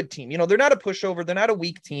still a good team. They're not a pushover. They're not a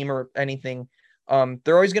weak team or anything.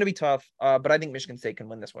 They're always going to be tough, but I think Michigan State can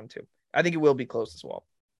win this one too. I think it will be close as well.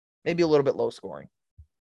 Maybe a little bit low scoring.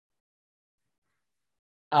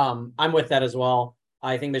 I'm with that as well.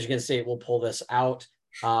 I think Michigan State will pull this out.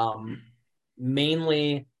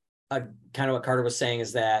 Mainly, kind of what Carter was saying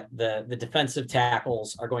is that the defensive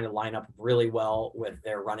tackles are going to line up really well with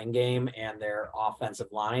their running game and their offensive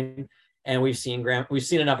line. And we've seen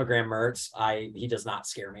enough of Graham Mertz. He does not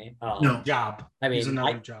scare me. No job. I mean, He's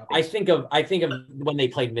another job. I think of when they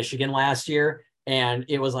played Michigan last year, and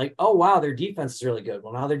it was like, oh wow, their defense is really good.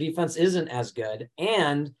 Well, now their defense isn't as good,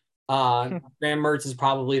 and Graham Mertz is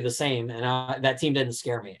probably the same. And that team didn't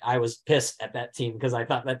scare me. I was pissed at that team because I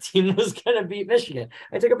thought that team was going to beat Michigan.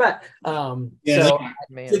 I took a bet.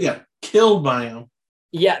 They got killed by them.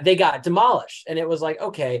 Yeah, they got demolished, and it was like,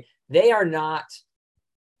 okay, they are not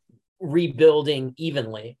rebuilding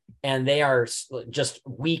evenly, and they are just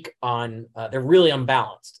weak on they're really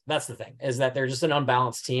unbalanced. That's the thing, is that they're just an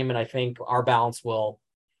unbalanced team, and I think our balance will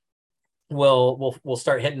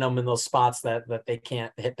start hitting them in those spots that they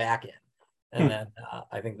can't hit back in, and then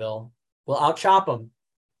I think we'll out chop them.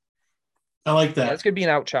 I like that. Yeah, this could be an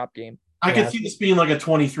out chop game. I could see this being like a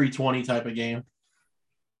 23-20 type of game.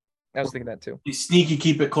 I was thinking that too. We sneaky,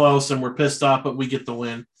 keep it close, and we're pissed off, but we get the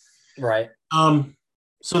win. Right.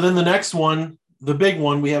 So then the next one, the big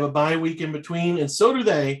one, we have a bye week in between, and so do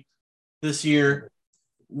they this year.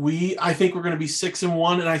 I think we're going to be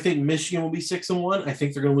 6-1, and I think Michigan will be 6-1. I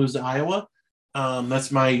think they're going to lose to Iowa.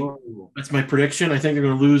 That's my prediction. I think they're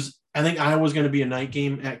going to lose. I think Iowa's going to be a night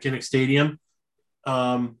game at Kinnick Stadium.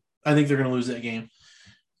 I think they're going to lose that game.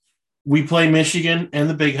 We play Michigan and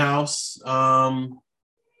the Big House. I'm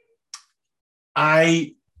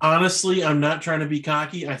not trying to be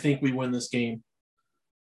cocky. I think we win this game.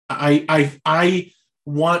 I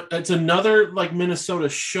want, it's another like Minnesota.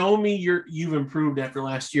 Show me you've improved after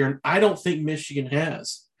last year, and I don't think Michigan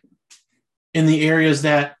has in the areas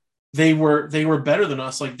that they were better than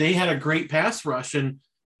us. Like, they had a great pass rush, and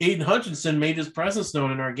Aiden Hutchinson made his presence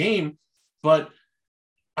known in our game, but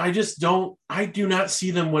I do not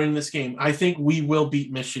see them winning this game. I think we will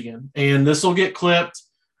beat Michigan, and this will get clipped.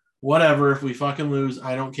 Whatever, if we fucking lose,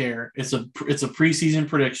 I don't care. It's a preseason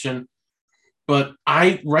prediction. But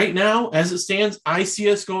right now, as it stands, I see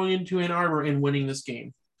us going into Ann Arbor and winning this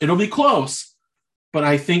game. It'll be close, but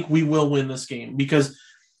I think we will win this game because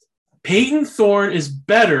Peyton Thorne is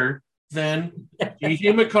better than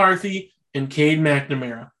J.J. McCarthy and Cade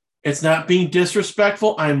McNamara. It's not being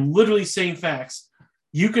disrespectful. I'm literally saying facts.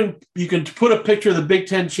 You can put a picture of the Big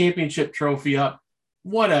Ten championship trophy up.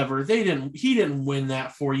 Whatever. He didn't win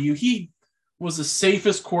that for you. He was the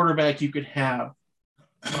safest quarterback you could have.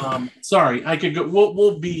 Sorry, I could go.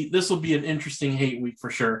 This will be an interesting hate week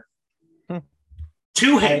for sure.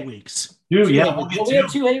 2 hate weeks. Yeah, we had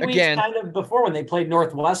 2 hate weeks Again. kind of before when they played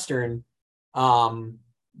Northwestern.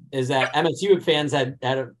 Is that MSU fans had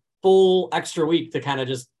a full extra week to kind of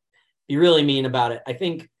just be really mean about it. I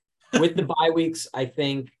think with the bye weeks, I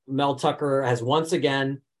think Mel Tucker has once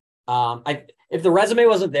again. If the resume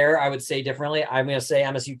wasn't there, I would say differently. I'm going to say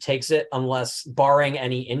MSU takes it unless barring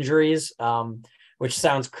any injuries. Which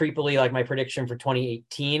sounds creepily like my prediction for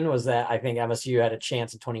 2018 was that I think MSU had a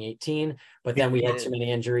chance in 2018, but then we had too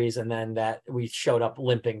many injuries, and then that we showed up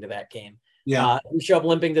limping to that game. Yeah, we show up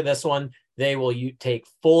limping to this one. They will take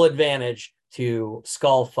full advantage to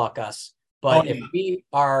skull fuck us. But if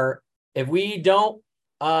we don't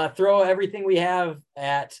throw everything we have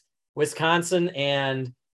at Wisconsin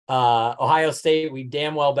and Ohio State, we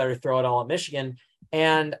damn well better throw it all at Michigan.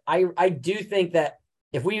 And I do think that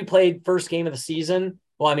if we played first game of the season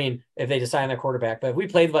Well, I mean, if they decide on their quarterback, but if we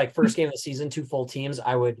played like first game of the season, 2 full teams,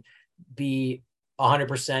 I would be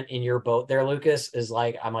 100% in your boat there, Lucas. Is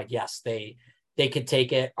like, I'm like, yes, they could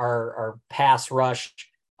take it. Our pass rush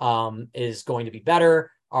is going to be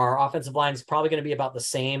better. Our offensive line is probably going to be about the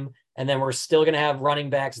same. And then we're still going to have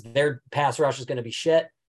running backs. Their pass rush is going to be shit.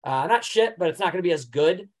 Not shit, but it's not going to be as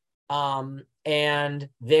good. And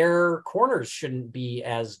their corners shouldn't be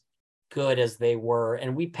as good as they were.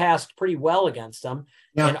 And we passed pretty well against them.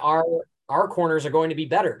 Yeah. And our corners are going to be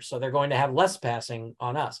better. So they're going to have less passing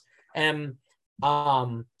on us. And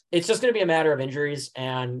it's just going to be a matter of injuries,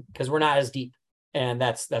 and because we're not as deep. And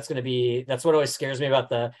that's what always scares me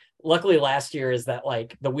about luckily last year is that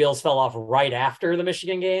like the wheels fell off right after the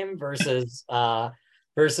Michigan game versus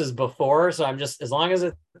before. So I'm just, as long as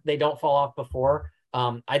they don't fall off before,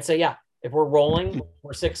 I'd say, yeah, if we're rolling,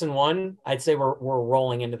 we're 6-1, I'd say we're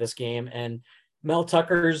rolling into this game. And Mel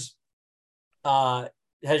Tucker's has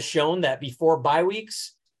shown that before bye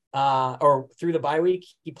weeks or through the bye week,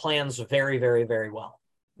 he plans very, very, very well.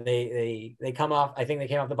 They come off, I think they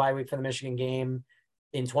came off the bye week for the Michigan game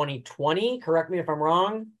in 2020. Correct me if I'm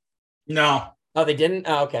wrong. No. Oh, they didn't?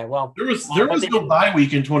 Oh, okay. Well, there was no bye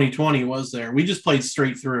week in 2020, was there? We just played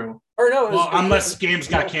straight through. Or no, unless games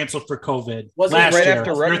got canceled for COVID. Was last right year.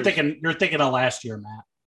 After you're thinking of last year, Matt.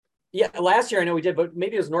 Yeah, last year I know we did, but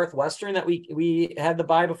maybe it was Northwestern that we had the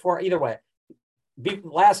bye before. Either way,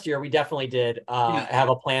 last year we definitely did have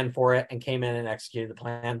a plan for it and came in and executed the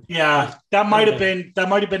plan. Yeah, that might have been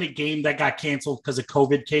a game that got canceled because of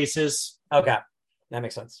COVID cases. Okay, that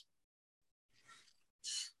makes sense.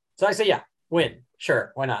 So I say, yeah, win.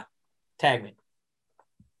 Sure, why not? Tag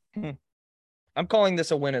me. I'm calling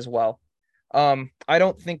this a win as well. I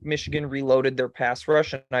don't think Michigan reloaded their pass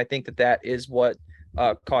rush, and I think that is what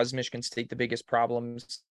caused Michigan State the biggest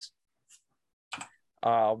problems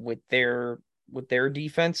with their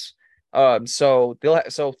defense. So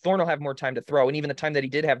Thorne will have more time to throw, and even the time that he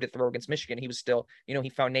did have to throw against Michigan, he was still, he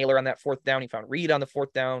found Naylor on that 4th down, he found Reed on the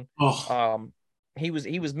 4th down. He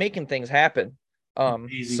was making things happen.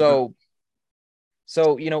 So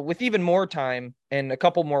with even more time and a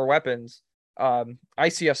couple more weapons, I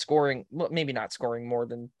see us scoring, maybe not scoring more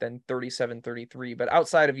than 37-33, but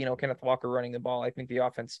outside of, Kenneth Walker running the ball, I think the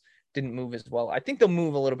offense didn't move as well. I think they'll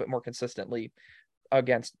move a little bit more consistently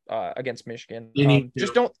against Michigan.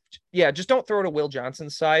 Just don't throw to Will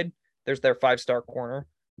Johnson's side. There's their 5-star corner.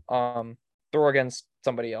 Throw against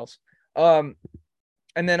somebody else. And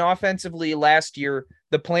then offensively last year,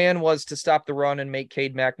 the plan was to stop the run and make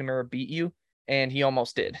Cade McNamara beat you, and he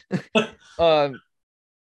almost did.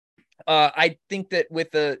 I think that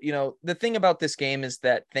with the thing about this game is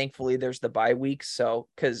that thankfully there's the bye week. So,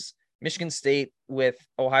 because Michigan State with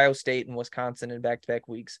Ohio State and Wisconsin in back-to-back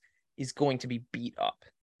weeks is going to be beat up.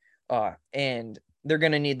 And they're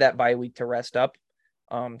going to need that bye week to rest up.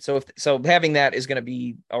 So having that is going to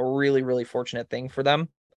be a really, really fortunate thing for them.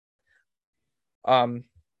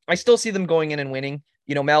 I still see them going in and winning.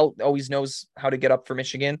 Mel always knows how to get up for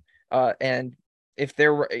Michigan. And if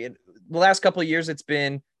the last couple of years, it's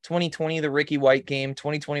been 2020, the Ricky White game,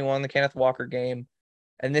 2021, the Kenneth Walker game.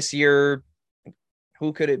 And this year,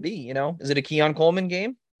 who could it be? Is it a Keon Coleman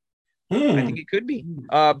game? I think it could be.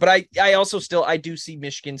 But I also I do see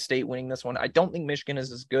Michigan State winning this one. I don't think Michigan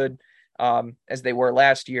is as good as they were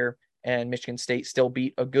last year, and Michigan State still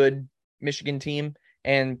beat a good Michigan team,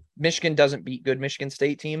 and Michigan doesn't beat good Michigan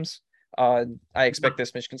State teams. I expect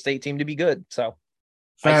this Michigan State team to be good. So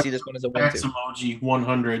I see this one as a win too. Emoji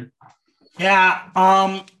 100.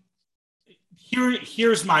 Yeah.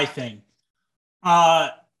 Here's my thing.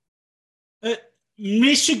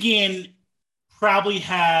 Michigan probably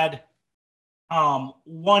had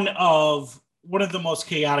one of the most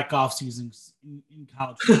chaotic off seasons in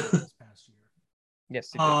college this past year.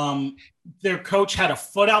 Yes. Their coach had a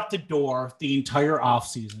foot out the door the entire off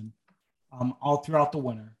season, all throughout the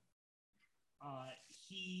winter.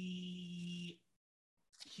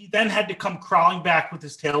 He then had to come crawling back with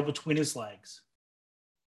his tail between his legs.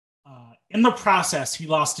 In the process, he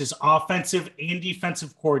lost his offensive and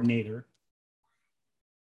defensive coordinator.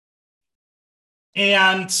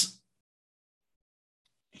 And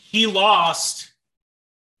he lost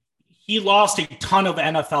a ton of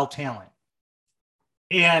NFL talent.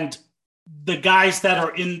 And the guys that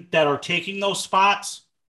are taking those spots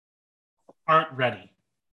aren't ready.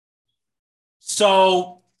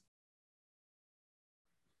 So,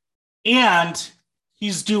 and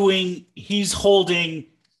he's holding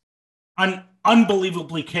an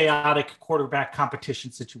unbelievably chaotic quarterback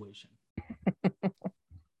competition situation.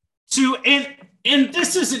 And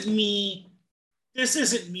this isn't me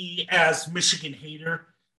as Michigan hater.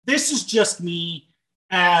 This is just me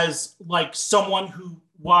as like someone who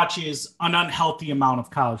watches an unhealthy amount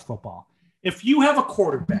of college football. If you have a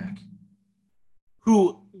quarterback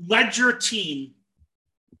who led your team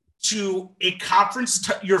to a conference,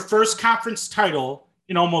 your first conference title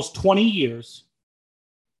in almost 20 years,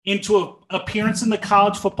 into an appearance in the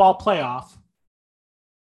college football playoff,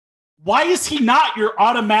 why is he not your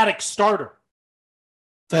automatic starter?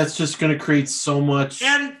 That's just going to create so much.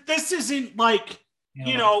 And this isn't like,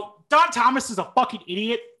 you know, Don Thomas is a fucking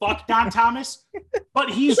idiot. Fuck Don Thomas. But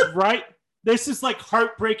he's right. This is like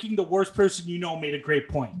heartbreaking. The worst person you know made a great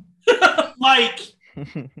point. Like,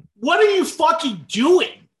 what are you fucking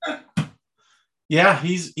doing? Yeah,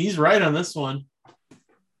 he's right on this one.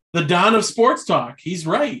 The Don of sports talk. He's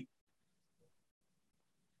right.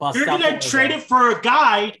 You're going to trade it for a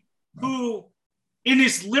guy who, in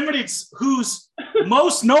his limited, who's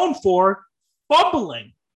most known for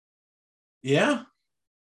fumbling. Yeah.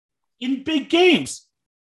 In big games.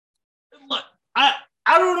 Look, I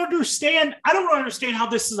don't understand. I don't understand how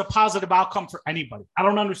this is a positive outcome for anybody. I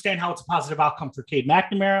don't understand how it's a positive outcome for Cade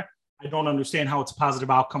McNamara. I don't understand how it's a positive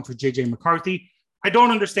outcome for JJ McCarthy. I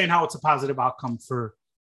don't understand how it's a positive outcome for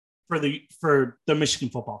the Michigan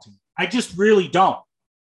football team. I just really don't.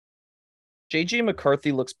 JJ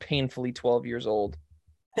McCarthy looks painfully 12 years old.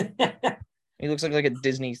 He looks like a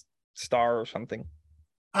Disney star or something.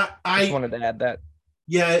 I just wanted to add that.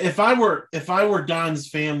 Yeah, if I were Don's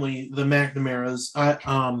family, the McNamaras, I'd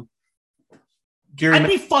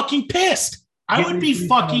be fucking pissed. I would be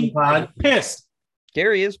fucking pissed.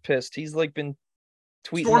 Gary is pissed. He's like been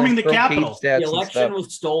tweeting storming the Capitol. The election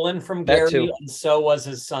was stolen from Gary, and so was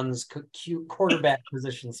his son's cute quarterback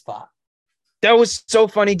position spot. That was so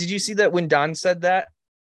funny. Did you see that when Don said that?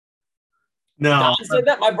 No, Don said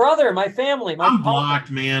that. My brother, my family, I'm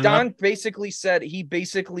blocked, man. Don basically said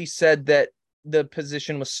that the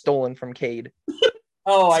position was stolen from Cade.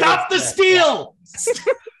 Oh, stop the steal!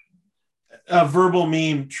 A verbal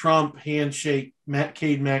meme: Trump handshake,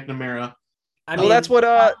 Cade McNamara. That's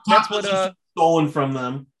what stolen from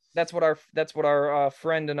them. That's what our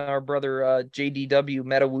friend and our brother JDW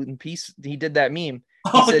Meta Wooten Peace. He did that meme.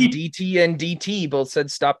 He said DT and DT both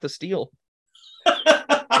said stop the steal.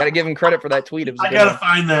 Gotta give him credit for that tweet. I gotta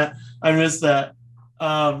find that. I missed that.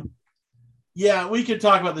 Yeah, we could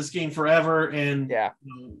talk about this game forever and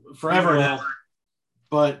forever and ever.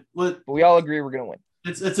 But we all agree we're gonna win.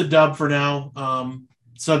 It's a dub for now.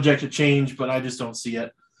 Subject to change, but I just don't see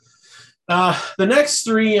it. The next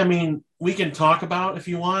three, I mean, we can talk about if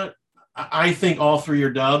you want. I think all three are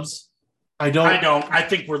dubs. I don't. I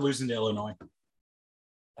think we're losing to Illinois.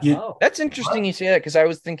 That's interesting you say that because I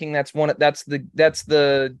was thinking that's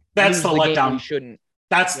the letdown. We shouldn't.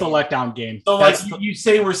 That's the letdown game. So you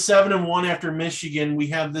say we're 7-1 after Michigan. We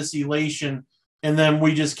have this elation, and then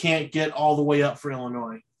we just can't get all the way up for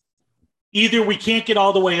Illinois. Either we can't get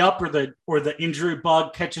all the way up, or the injury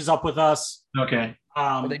bug catches up with us. Okay.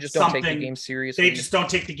 Or they just don't take the game seriously. They just don't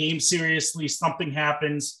take the game seriously. Something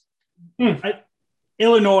happens.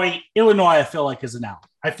 Illinois, I feel like is an out.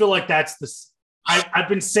 I feel like that's the. I've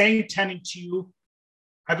been saying 10-2.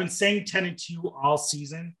 I've been saying 10-2 all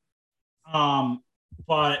season.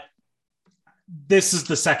 But this is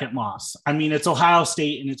the second loss. I mean, it's Ohio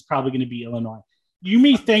State and it's probably going to be Illinois. You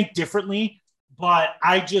may think differently, but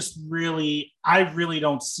I really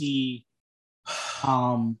don't see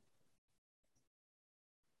I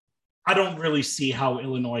don't really see how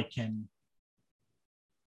Illinois can.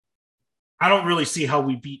 I don't really see how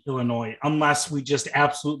we beat Illinois unless we just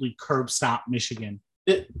absolutely curb stomp Michigan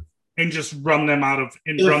and just run them out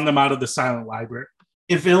of the silent library.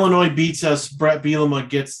 If Illinois beats us, Brett Bielema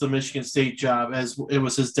gets the Michigan State job, as it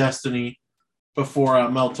was his destiny before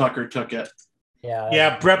Mel Tucker took it.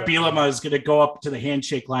 Yeah. Brett Bielema is going to go up to the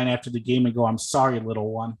handshake line after the game and go, "I'm sorry,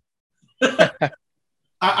 little one."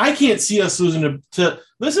 I can't see us losing to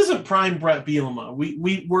this. Isn't prime Brett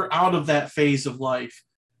Bielema. We're out of that phase of life.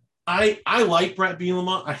 I like Brett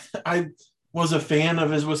Bielema. I was a fan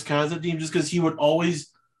of his Wisconsin team just because he would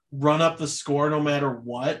always run up the score no matter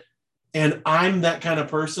what. And I'm that kind of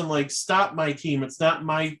person, like, stop my team. It's not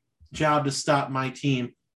my job to stop my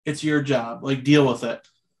team. It's your job. Like, deal with it.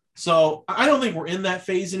 So I don't think we're in that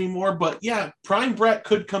phase anymore. But, yeah, prime Brett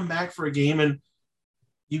could come back for a game, and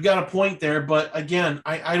you got a point there. But, again,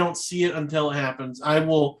 I don't see it until it happens. I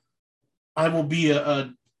will be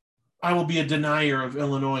a denier of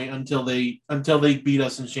Illinois until they beat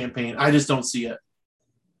us in Champaign. I just don't see it.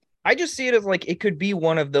 I just see it as, like, it could be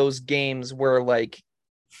one of those games where, like,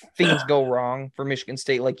 things go wrong for Michigan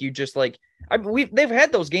State. Like, you just, like, they've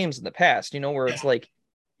had those games in the past, you know, where it's like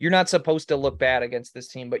you're not supposed to look bad against this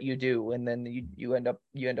team, but you do, and then you end up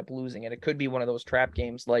losing it. It could be one of those trap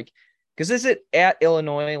games, like, because is it at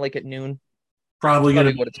Illinois like at noon? Probably going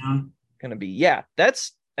to be what it's going to be. Yeah,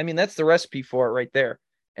 that's the recipe for it right there.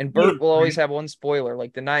 And Bert will always have one spoiler,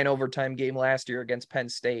 like the 9 overtime game last year against Penn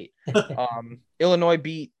State. Illinois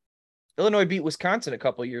beat Wisconsin a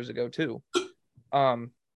couple of years ago too.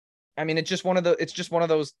 It's just one of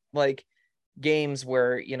those like games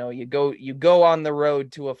where, you go on the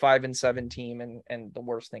road to a 5-7 team and the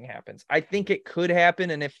worst thing happens. I think it could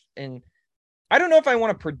happen. And I don't know if I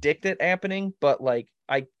want to predict it happening, but like,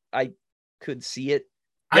 I could see it.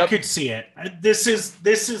 Yep. I could see it. This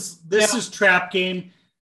is trap game.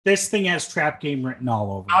 This thing has trap game written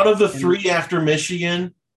all over. Out of the 3 after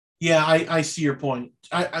Michigan, yeah, I see your point.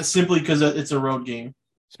 I simply because it's a road game.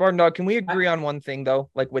 Spartan Dog, can we agree on one thing though?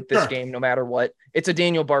 Like with this game, no matter what, it's a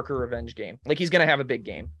Daniel Barker revenge game. Like he's gonna have a big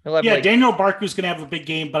game. Daniel Barker's gonna have a big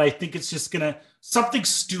game, but I think it's just something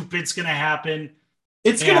stupid's gonna happen.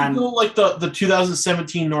 It's gonna go like the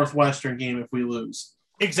 2017 Northwestern game if we lose.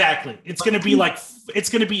 Exactly. It's gonna be like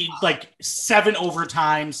 7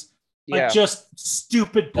 overtimes. Like just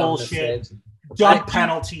stupid bullshit, dumb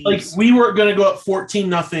penalties. Like we were going to go up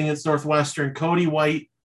 14-0 against Northwestern. Cody White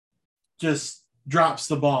just drops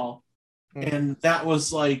the ball, and that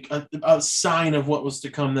was like a sign of what was to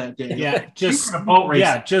come that day. Yeah, just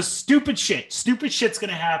stupid shit. Stupid shit's going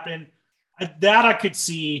to happen. That I could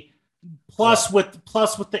see. Plus with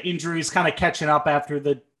the injuries kind of catching up after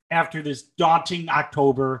this daunting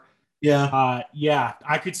October. Yeah,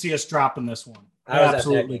 I could see us dropping this one.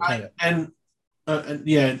 Absolutely.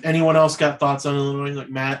 Anyone else got thoughts on Illinois, like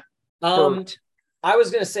Matt? I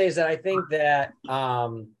was gonna say is that I think that I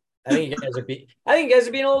think you guys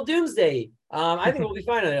are being a little doomsday. I think we'll be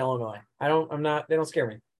fine in Illinois. They don't scare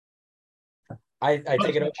me. I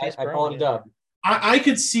take it. I call it a dub. I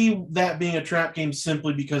could see that being a trap game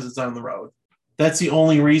simply because it's on the road. That's the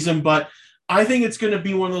only reason. But I think it's going to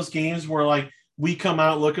be one of those games where like we come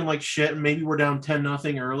out looking like shit and maybe we're down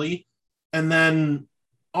 10-0 early. And then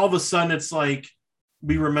all of a sudden it's like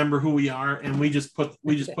we remember who we are and we just put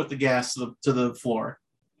the gas to the floor.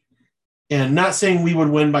 And not saying we would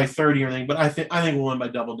win by 30 or anything, but I think we'll win by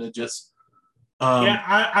double digits.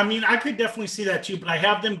 I could definitely see that too, but I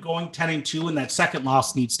have them going 10-2 and that second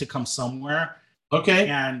loss needs to come somewhere. Okay.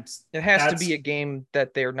 And it has to be a game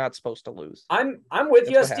that they're not supposed to lose. I'm with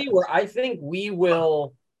USD where I think we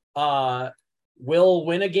will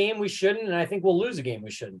win a game we shouldn't, and I think we'll lose a game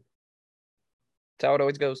we shouldn't. That's how it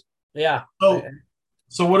always goes. Yeah.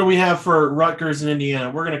 So what do we have for Rutgers and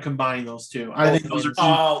Indiana? We're going to combine those two. I think those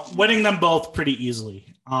are winning them both pretty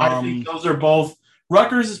easily. I think those are both.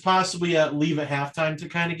 Rutgers is possibly a leave at halftime to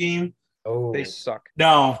kind of game. Oh, they suck.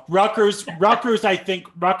 No, Rutgers. I think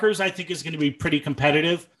is going to be pretty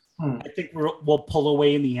competitive. I think we'll pull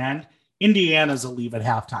away in the end. Indiana's a leave at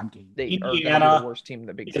halftime game. Indiana are the worst team in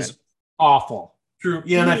the Big Ten. Is awful. True.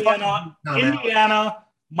 Yeah, Indiana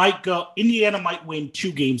might win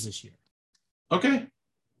 2 games this year. Okay.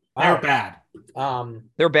 They're bad.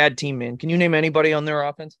 They're a bad team, man. Can you name anybody on their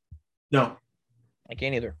offense? No. I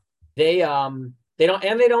can't either. They don't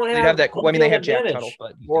have that. I mean, they have Jack Tuttle,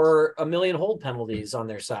 but or a million hold penalties on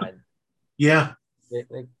their side. Yeah.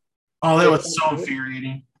 That was so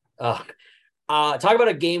infuriating. Talk about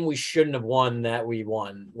a game we shouldn't have won that we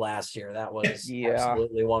won last year. That was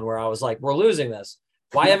absolutely one where I was like, we're losing this.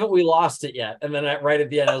 Why haven't we lost it yet? And then right at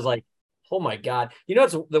the end, I was like, oh my God. You know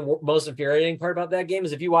what's the most infuriating part about that game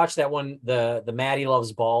is if you watch that one, the Maddie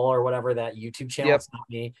Loves Ball or whatever, that YouTube channel, It's not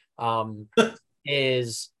me,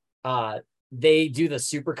 they do the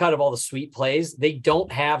supercut of all the sweet plays. They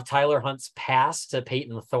don't have Tyler Hunt's pass to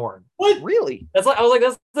Peyton Thorne. What? Really? I was like,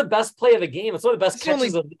 that's the best play of the game. It's one of the best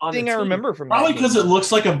catches on thing the I remember from probably because it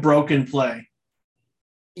looks like a broken play.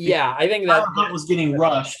 Yeah, I think that Hunt was getting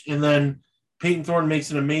rushed, and then Peyton Thorne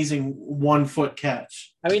makes an amazing 1-foot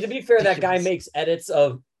catch. I mean, to be fair, that guy makes edits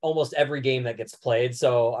of almost every game that gets played,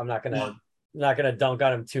 so I'm not gonna dunk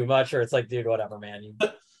on him too much. Or it's like, dude, whatever, man.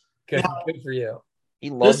 Good for you. He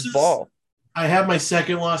loves ball. I have my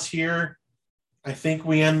second loss here. I think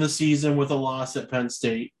we end the season with a loss at Penn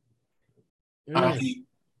State. I'm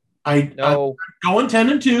going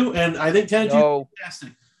 10-2, and I think 10-2 is fantastic.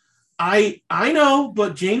 I know,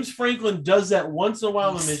 but James Franklin does that once in a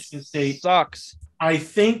while in Michigan State. Sucks. I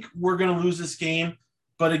think we're going to lose this game,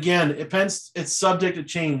 but again, it's subject to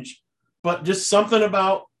change. But just something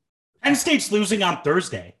about Penn State's losing on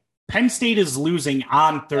Thursday. Penn State is losing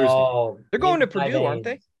on Thursday. Oh, they're going to Purdue, aren't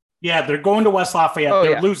they? Yeah, they're going to West Lafayette.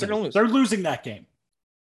 They're losing. They're losing that game.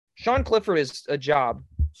 Sean Clifford is a job.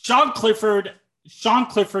 Sean Clifford Sean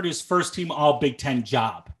Clifford is first team All Big Ten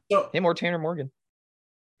job. So Him or Tanner Morgan.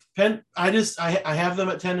 Penn, I have them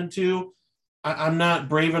at 10-2. I'm not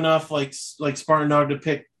brave enough like Spartan Dog to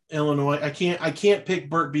pick Illinois. I can't pick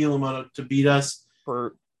Burt Bielema to beat us.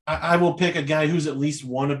 I will pick a guy who's at least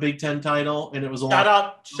won a Big Ten title, and it was a shout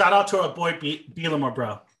out to our boy Bielema,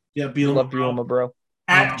 bro. Yeah, Bielema, love Bielema, bro.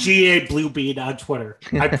 At GA Bluebeard on Twitter.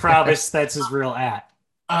 I promise that's his real at.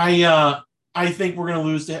 I think we're gonna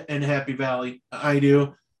lose in Happy Valley. I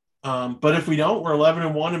do. But if we don't, we're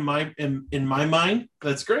 11-1 in my mind.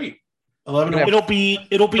 That's great. 11-1. It'll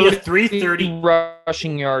be a 3:30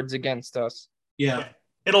 rushing yards against us. Yeah.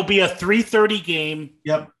 It'll be a 3:30 game.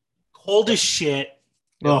 Yep. Cold as shit.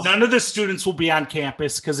 Ugh. None of the students will be on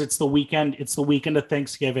campus because it's the weekend. It's the weekend of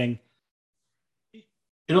Thanksgiving.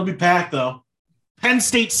 It'll be packed though. Penn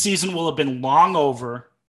State's season will have been long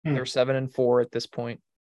over. They're 7-4 at this point.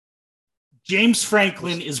 James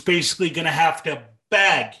Franklin is basically going to have to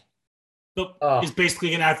beg. Is basically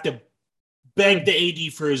going to have to beg the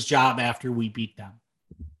AD for his job after we beat them.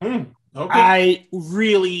 Okay.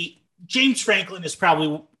 James Franklin is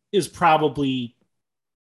probably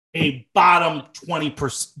a bottom 20th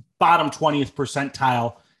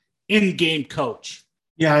percentile in-game coach.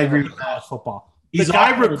 Yeah, I agree with that. Football. The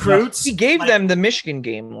guy recruits. He gave them the Michigan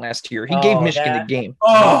game last year. He gave Michigan the game.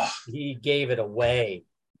 He gave it away.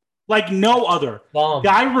 Like no other.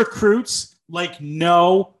 Guy recruits like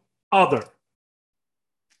no other.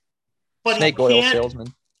 But snake oil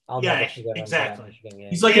salesman. Exactly.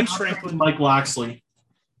 He's like a Mike Loxley.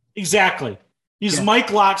 Exactly. He's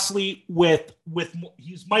Mike Loxley with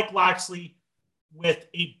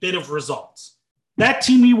a bit of results. That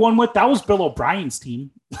team he won with, that was Bill O'Brien's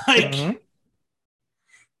team.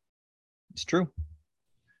 It's true.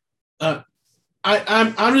 I'm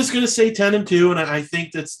just gonna say 10-2, and I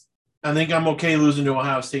think I'm okay losing to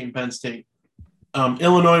Ohio State and Penn State.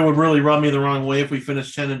 Illinois would really rub me the wrong way if we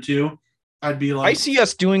finished 10-2. I'd be like, I see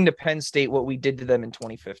us doing to Penn State what we did to them in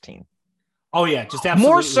 2015. Oh yeah, just absolutely.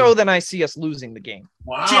 More so than I see us losing the game.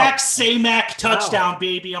 Wow. Jack Samac touchdown,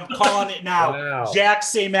 baby! I'm calling it now. Wow. Jack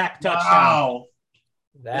Samac touchdown. Wow.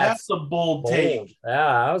 That's a bold take.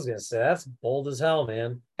 Yeah, I was gonna say that's bold as hell,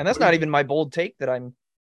 man. And that's not even my bold take that I'm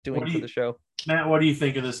doing for the show. Matt, what do you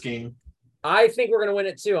think of this game? I think we're gonna win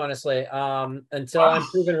it too, honestly. Until I'm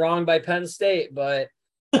proven wrong by Penn State, but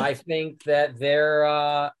I think that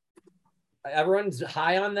they're everyone's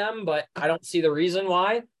high on them, but I don't see the reason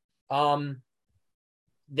why.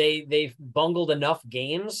 They've bungled enough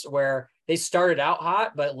games where they started out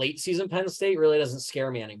hot, but late season Penn State really doesn't scare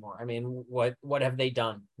me anymore. I mean, what have they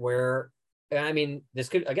done? This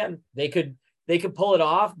could, again, they could pull it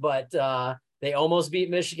off, but they almost beat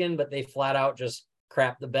Michigan, but they flat out just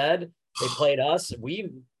crapped the bed. They played us. We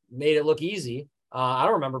made it look easy. I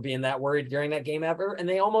don't remember being that worried during that game ever. And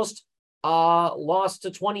they almost lost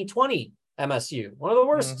to 2020 MSU, one of the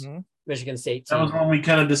worst Michigan State teams. That was when we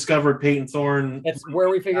kind of discovered Peyton Thorne. It's where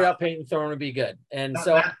we figured out Peyton Thorne would be good. And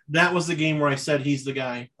that was the game where I said he's the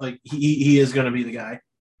guy. Like he is going to be the guy.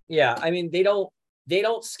 Yeah, I mean they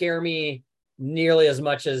don't scare me nearly as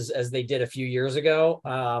much as they did a few years ago.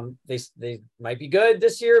 They might be good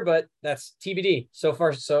this year, but that's TBD. So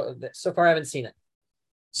far I haven't seen it.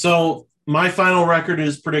 So my final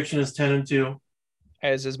prediction is 10-2.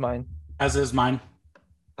 As is mine.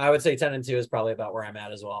 I would say 10-2 is probably about where I'm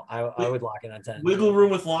at as well. I would lock in on 10. Wiggle room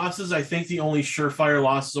with losses. I think the only surefire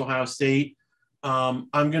loss is Ohio State. I'm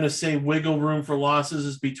going to say wiggle room for losses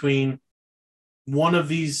is between one of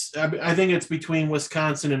these. I think it's between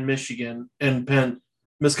Wisconsin and Michigan and Penn.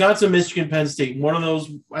 Wisconsin, Michigan, Penn State. One of those.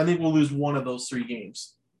 I think we'll lose one of those three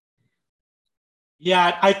games.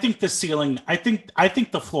 Yeah, I think the ceiling. I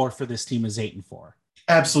think the floor for this team is 8-4.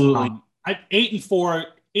 Absolutely. 8-4.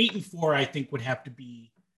 8-4. I think would have to be.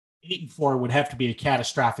 8-4 would have to be a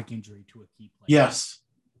catastrophic injury to a key player. Yes.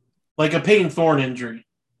 Like a Peyton Thorne injury.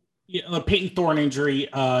 Yeah, a Peyton Thorne injury,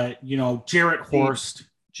 Jarrett Horst.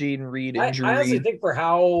 Gene Reed injury. I honestly think for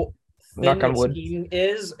how thin the team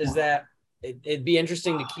is that it'd be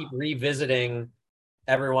interesting to keep revisiting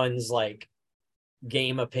everyone's like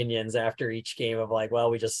game opinions after each game of like,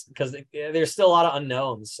 well, we just, because there's still a lot of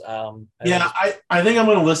unknowns. I think I'm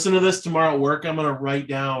going to listen to this tomorrow at work. I'm going to write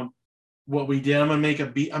down what we did. I'm going to make a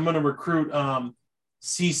beat. I'm going to recruit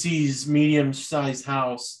CC's medium-sized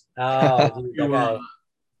house to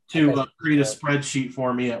create a spreadsheet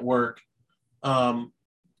for me at work.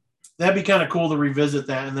 That'd be kind of cool to revisit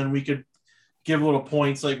that, and then we could give little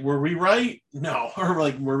points like, were we right? No. Or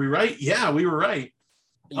like, were we right? Yeah, we were right.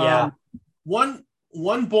 Yeah. One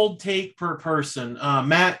bold take per person.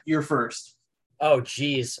 Matt, you're first. Oh,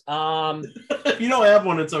 geez. If you don't have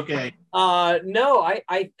one, it's okay. No,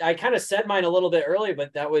 I kind of said mine a little bit earlier,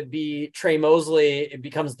 but that would be Trey Mosley. It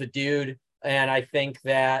becomes the dude. And I think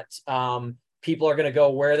that people are going to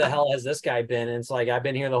go, where the hell has this guy been? And it's like, I've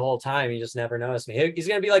been here the whole time. You just never noticed me. He's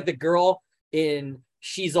going to be like the girl in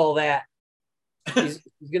She's All That. He's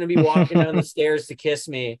going to be walking down the stairs to kiss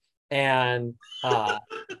me. And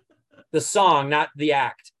the song, not the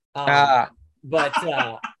act. But I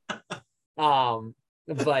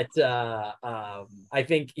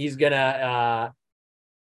think he's gonna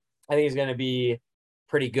be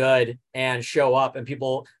pretty good and show up, and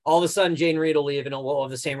people all of a sudden Jayden Reed will leave, and we'll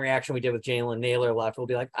have the same reaction we did with Jalen Naylor left. We'll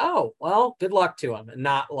be like, oh well, good luck to him, and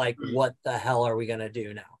not like, what the hell are we gonna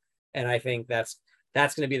do now? And I think that's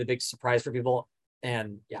gonna be the big surprise for people.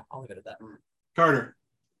 And yeah, I'll leave it at that. Carter.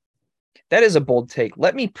 That is a bold take.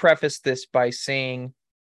 Let me preface this by saying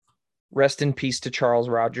rest in peace to Charles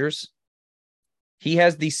Rogers. He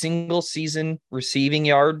has the single season receiving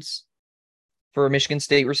yards for a Michigan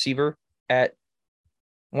State receiver at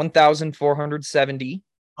 1,470.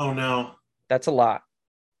 Oh no. That's a lot.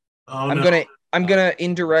 Oh I'm no. gonna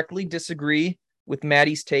indirectly disagree with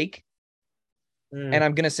Maddie's take. And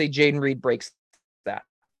I'm gonna say Jayden Reed breaks that.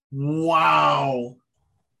 Wow.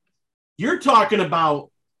 You're talking about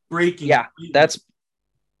breaking. Yeah,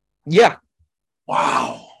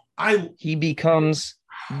 Wow. He becomes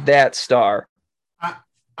that star.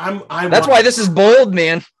 That's why this is bold,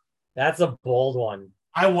 man. That's a bold one.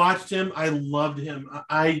 I watched him. I loved him.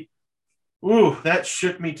 That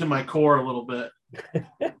shook me to my core a little bit.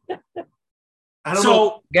 I don't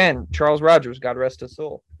know. Again, Charles Rogers, God rest his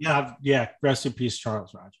soul. Yeah. Rest in peace,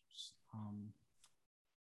 Charles Rogers.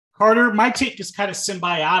 Carter, my take is kind of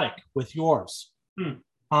symbiotic with yours.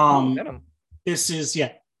 This is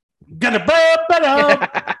gonna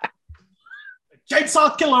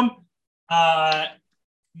chainsaw kill him.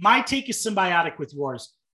 My take is symbiotic with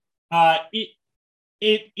yours.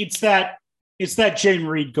 It's that Jayden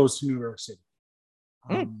Reed goes to New York City.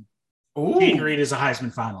 Jayden Reed is a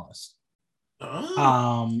Heisman finalist.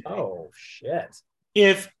 Oh shit!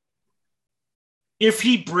 If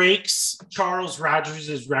he breaks Charles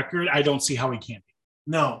Rogers' record, I don't see how he can't be.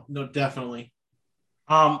 No, definitely.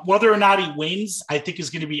 Whether or not he wins, I think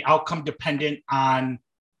is going to be outcome dependent on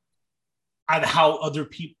how other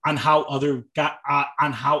potential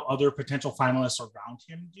finalists around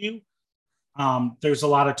him do. There's a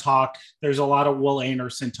lot of talk. There's a lot of Will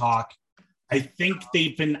Anderson talk. I think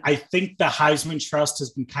the Heisman Trust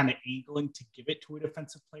has been kind of angling to give it to a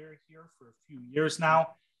defensive player here for a few years now.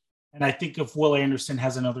 And I think if Will Anderson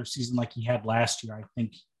has another season like he had last year,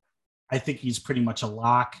 I think he's pretty much a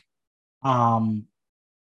lock.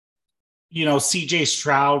 CJ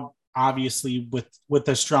Stroud, obviously with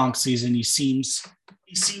a strong season, he seems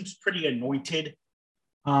pretty anointed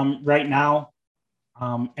right now.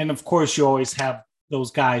 And of course, you always have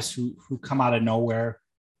those guys who come out of nowhere.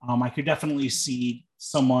 I could definitely see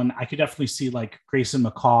like Grayson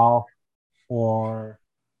McCall, or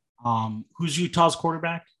who's Utah's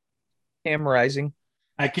quarterback? Cam Rising.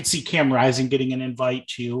 I could see Cam Rising getting an invite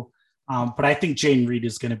too. But I think Jayden Reed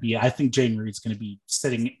is going to be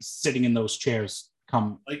sitting in those chairs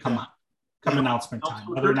come announcement time.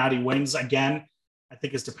 Whether or not he wins again, I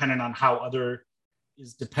think is dependent on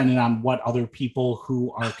what other people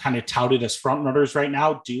who are kind of touted as front runners right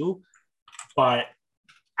now do. But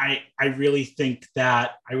I really think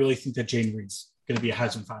that Jayden Reed's going to be a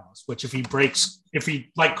Heisman finalist, which if he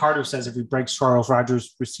like Carter says, if he breaks Charles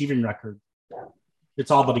Rogers' receiving record,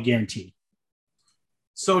 it's all but a guarantee.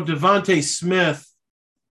 So Devontae Smith,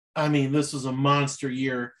 this was a monster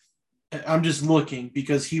year. I'm just looking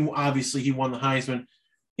because he won the Heisman.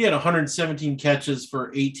 He had 117 catches for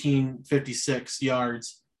 1856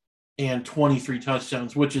 yards and 23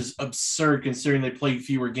 touchdowns, which is absurd considering they played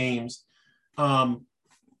fewer games. And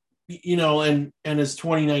his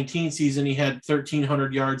 2019 season, he had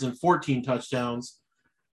 1,300 yards and 14 touchdowns.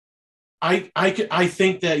 I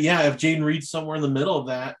think that, if Jayden Reed's somewhere in the middle of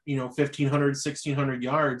that, 1,500, 1,600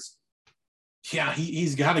 yards,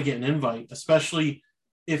 he's got to get an invite, especially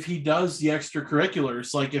if he does the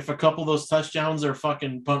extracurriculars. Like if a couple of those touchdowns are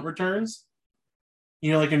fucking punt returns,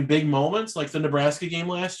 like in big moments, like the Nebraska game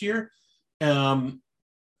last year.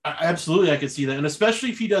 Absolutely, I could see that. And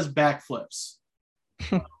especially if he does backflips.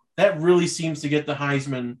 That really seems to get the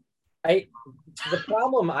Heisman. The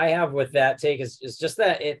problem I have with that take is just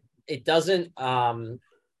that it doesn't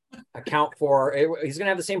account for it. He's going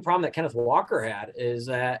to have the same problem that Kenneth Walker had, is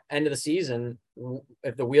at end of the season,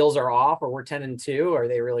 if the wheels are off or we're 10-2, are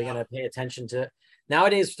they really going to pay attention to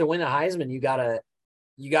nowadays to win a Heisman? We got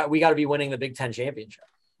to be winning the Big Ten championship.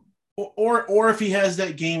 Or if he has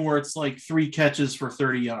that game where it's like 3 catches for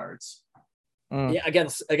 30 yards. Yeah,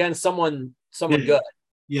 against someone good.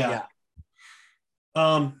 Yeah.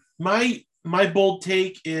 My bold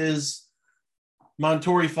take is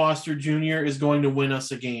Montori Foster Jr. is going to win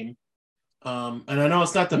us a game. And I know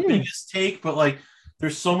it's not the biggest take, but like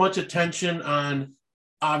there's so much attention on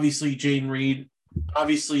obviously Jaden Reed,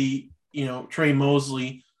 obviously, Trey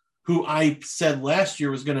Mosley, who I said last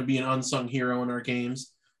year was going to be an unsung hero in our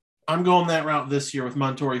games. I'm going that route this year with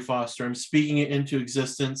Montori Foster. I'm speaking it into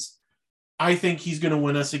existence. I think he's going to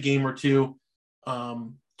win us a game or two,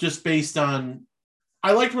 just based on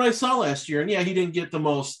I liked what I saw last year. And yeah, he didn't get the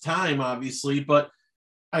most time, obviously, but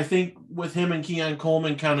I think with him and Keon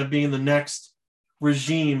Coleman kind of being the next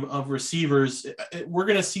regime of receivers, we're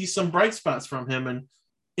going to see some bright spots from him and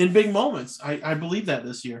in big moments. I believe that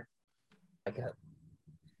this year. Okay.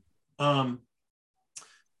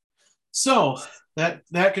 So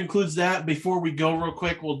that concludes that. Before we go real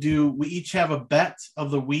quick, we each have a bet of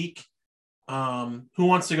the week. Who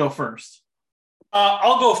wants to go first?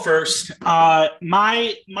 I'll go first.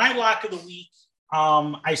 My lock of the week.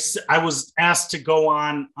 I was asked to go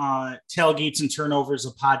on Tailgates and Turnovers,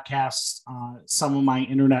 a podcast some of my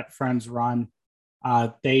internet friends run.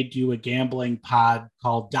 They do a gambling pod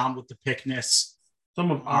called Down with the Pickness. Some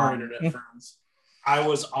of our internet friends. I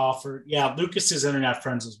was offered, Lucas's internet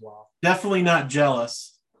friends as well. Definitely not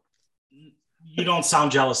jealous. You don't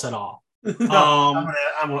sound jealous at all. No,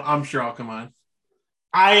 I'm sure I'll come on.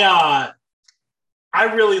 I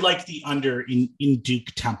really like the under in Duke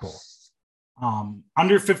Temple.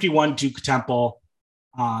 Under 51 Duke Temple.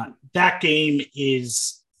 That game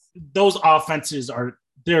is, those offenses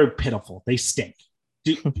they're pitiful. They stink.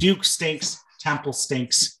 Duke stinks. Temple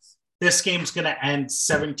stinks. This game's going to end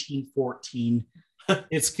 17-14.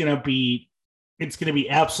 It's going to be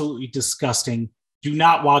absolutely disgusting. Do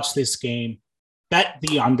not watch this game. Bet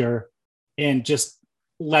the under and just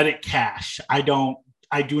let it cash. I do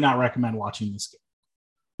not recommend watching this game.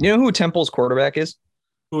 You know who Temple's quarterback is?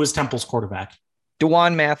 Who is Temple's quarterback?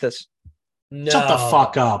 DeJuan Mathis. No. Shut the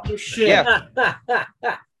fuck up. Oh, shit. Yeah.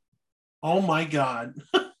 Oh my God.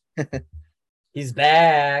 He's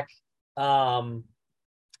back. I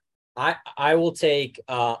will take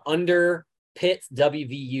under Pitt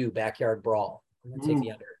WVU backyard brawl. I'm gonna take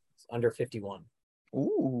the under. It's under 51.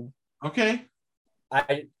 Ooh. Okay.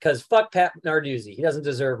 Because fuck Pat Narduzzi. He doesn't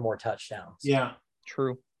deserve more touchdowns. Yeah.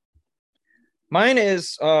 True. Mine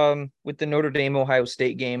is with the Notre Dame Ohio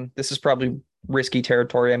State game. This is probably risky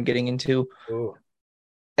territory I'm getting into. Ooh.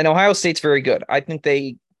 And Ohio State's very good. I think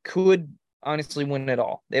they could honestly win it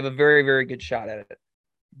all. They have a very, very good shot at it.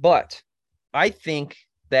 But I think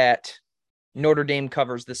that Notre Dame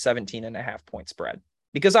covers the 17.5 point spread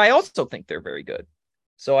because I also think they're very good.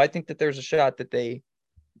 So I think that there's a shot that they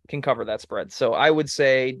can cover that spread. So I would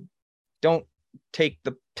say don't take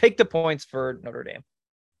the points for Notre Dame.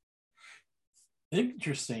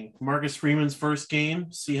 Interesting. Marcus Freeman's first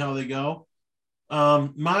game. See how they go.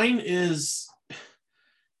 Mine is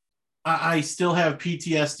I still have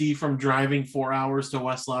PTSD from driving 4 hours to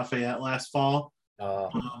West Lafayette last fall.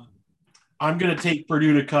 I'm going to take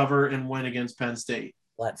Purdue to cover and win against Penn State.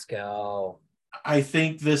 Let's go. I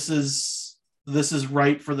think this is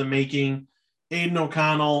right for the making. Aiden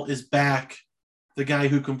O'Connell is back, the guy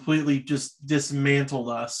who completely just dismantled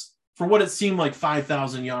us for what it seemed like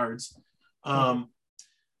 5,000 yards.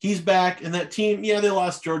 He's back, and that team, they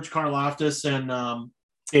lost George Karlaftis and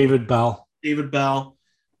David Bell.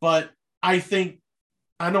 But I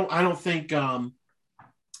don't think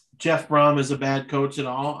Jeff Brom is a bad coach at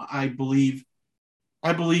all. I believe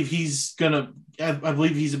he's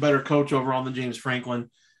a better coach overall than James Franklin,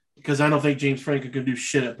 because I don't think James Franklin can do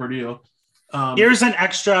shit at Purdue. Here's an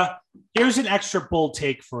extra bold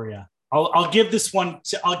take for you. I'll give this one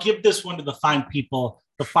to the fine people,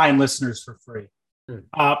 the fine listeners, for free.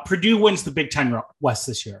 Purdue wins the Big Ten West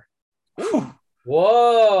this year.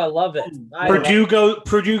 Whoa, I love it.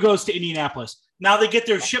 Purdue goes to Indianapolis. Now they get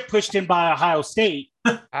their shit pushed in by Ohio State.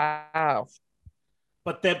 Wow.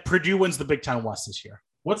 But that Purdue wins the Big Ten West this year.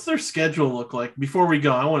 What's their schedule look like? Before we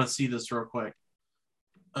go, I want to see this real quick.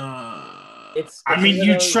 You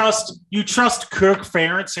trust Kirk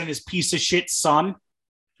Ferentz and his piece of shit son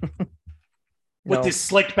with his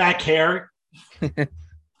slicked back hair.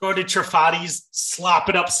 Go to Trifati's,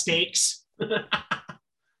 slopping up steaks.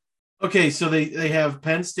 Okay, so they have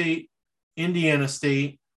Penn State, Indiana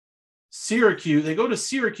State, Syracuse. They go to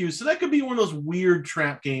Syracuse, so that could be one of those weird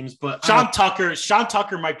trap games. But Sean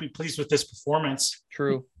Tucker might be pleased with this performance.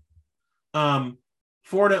 True.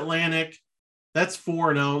 Florida Atlantic, that's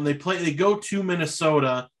 4-0. And they go to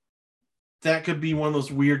Minnesota. That could be one of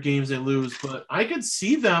those weird games they lose, but I could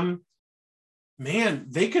see them man,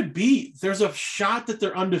 they could beat. There's a shot that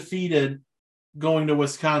they're undefeated going to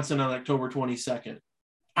Wisconsin on October 22nd.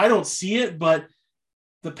 I don't see it, but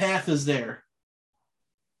the path is there.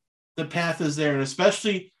 The path is there. And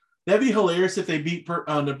especially, that'd be hilarious if they beat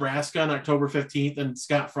Nebraska on October 15th and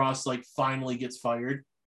Scott Frost like finally gets fired.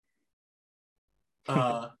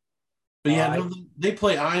 But yeah, no, they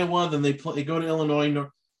play Iowa, then they go to Illinois.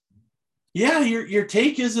 Yeah, your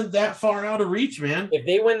take isn't that far out of reach, man. If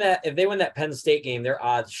they win that Penn State game, their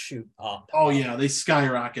odds shoot up. Oh yeah, they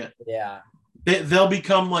skyrocket. Yeah, they'll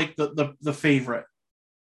become like the favorite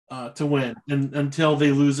to win, and until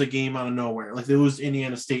they lose a game out of nowhere, like they lose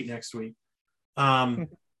Indiana State next week.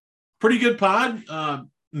 Pretty good pod,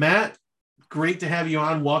 Matt. Great to have you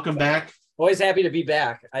on. Welcome back. Always happy to be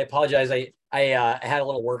back. I apologize. I had a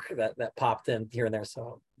little work that popped in here and there.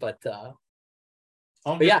 So, but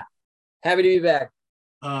yeah. Happy to be back.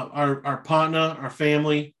 Our partner, our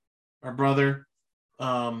family, our brother.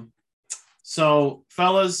 So,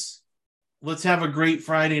 fellas, let's have a great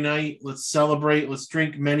Friday night. Let's celebrate. Let's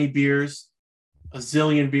drink many beers, a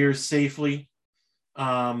zillion beers safely.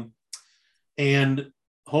 And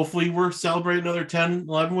hopefully we're celebrating another 10,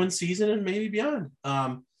 11 win season and maybe beyond.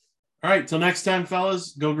 All right. Till next time,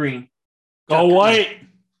 fellas, go green. Go white.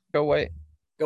 Go white.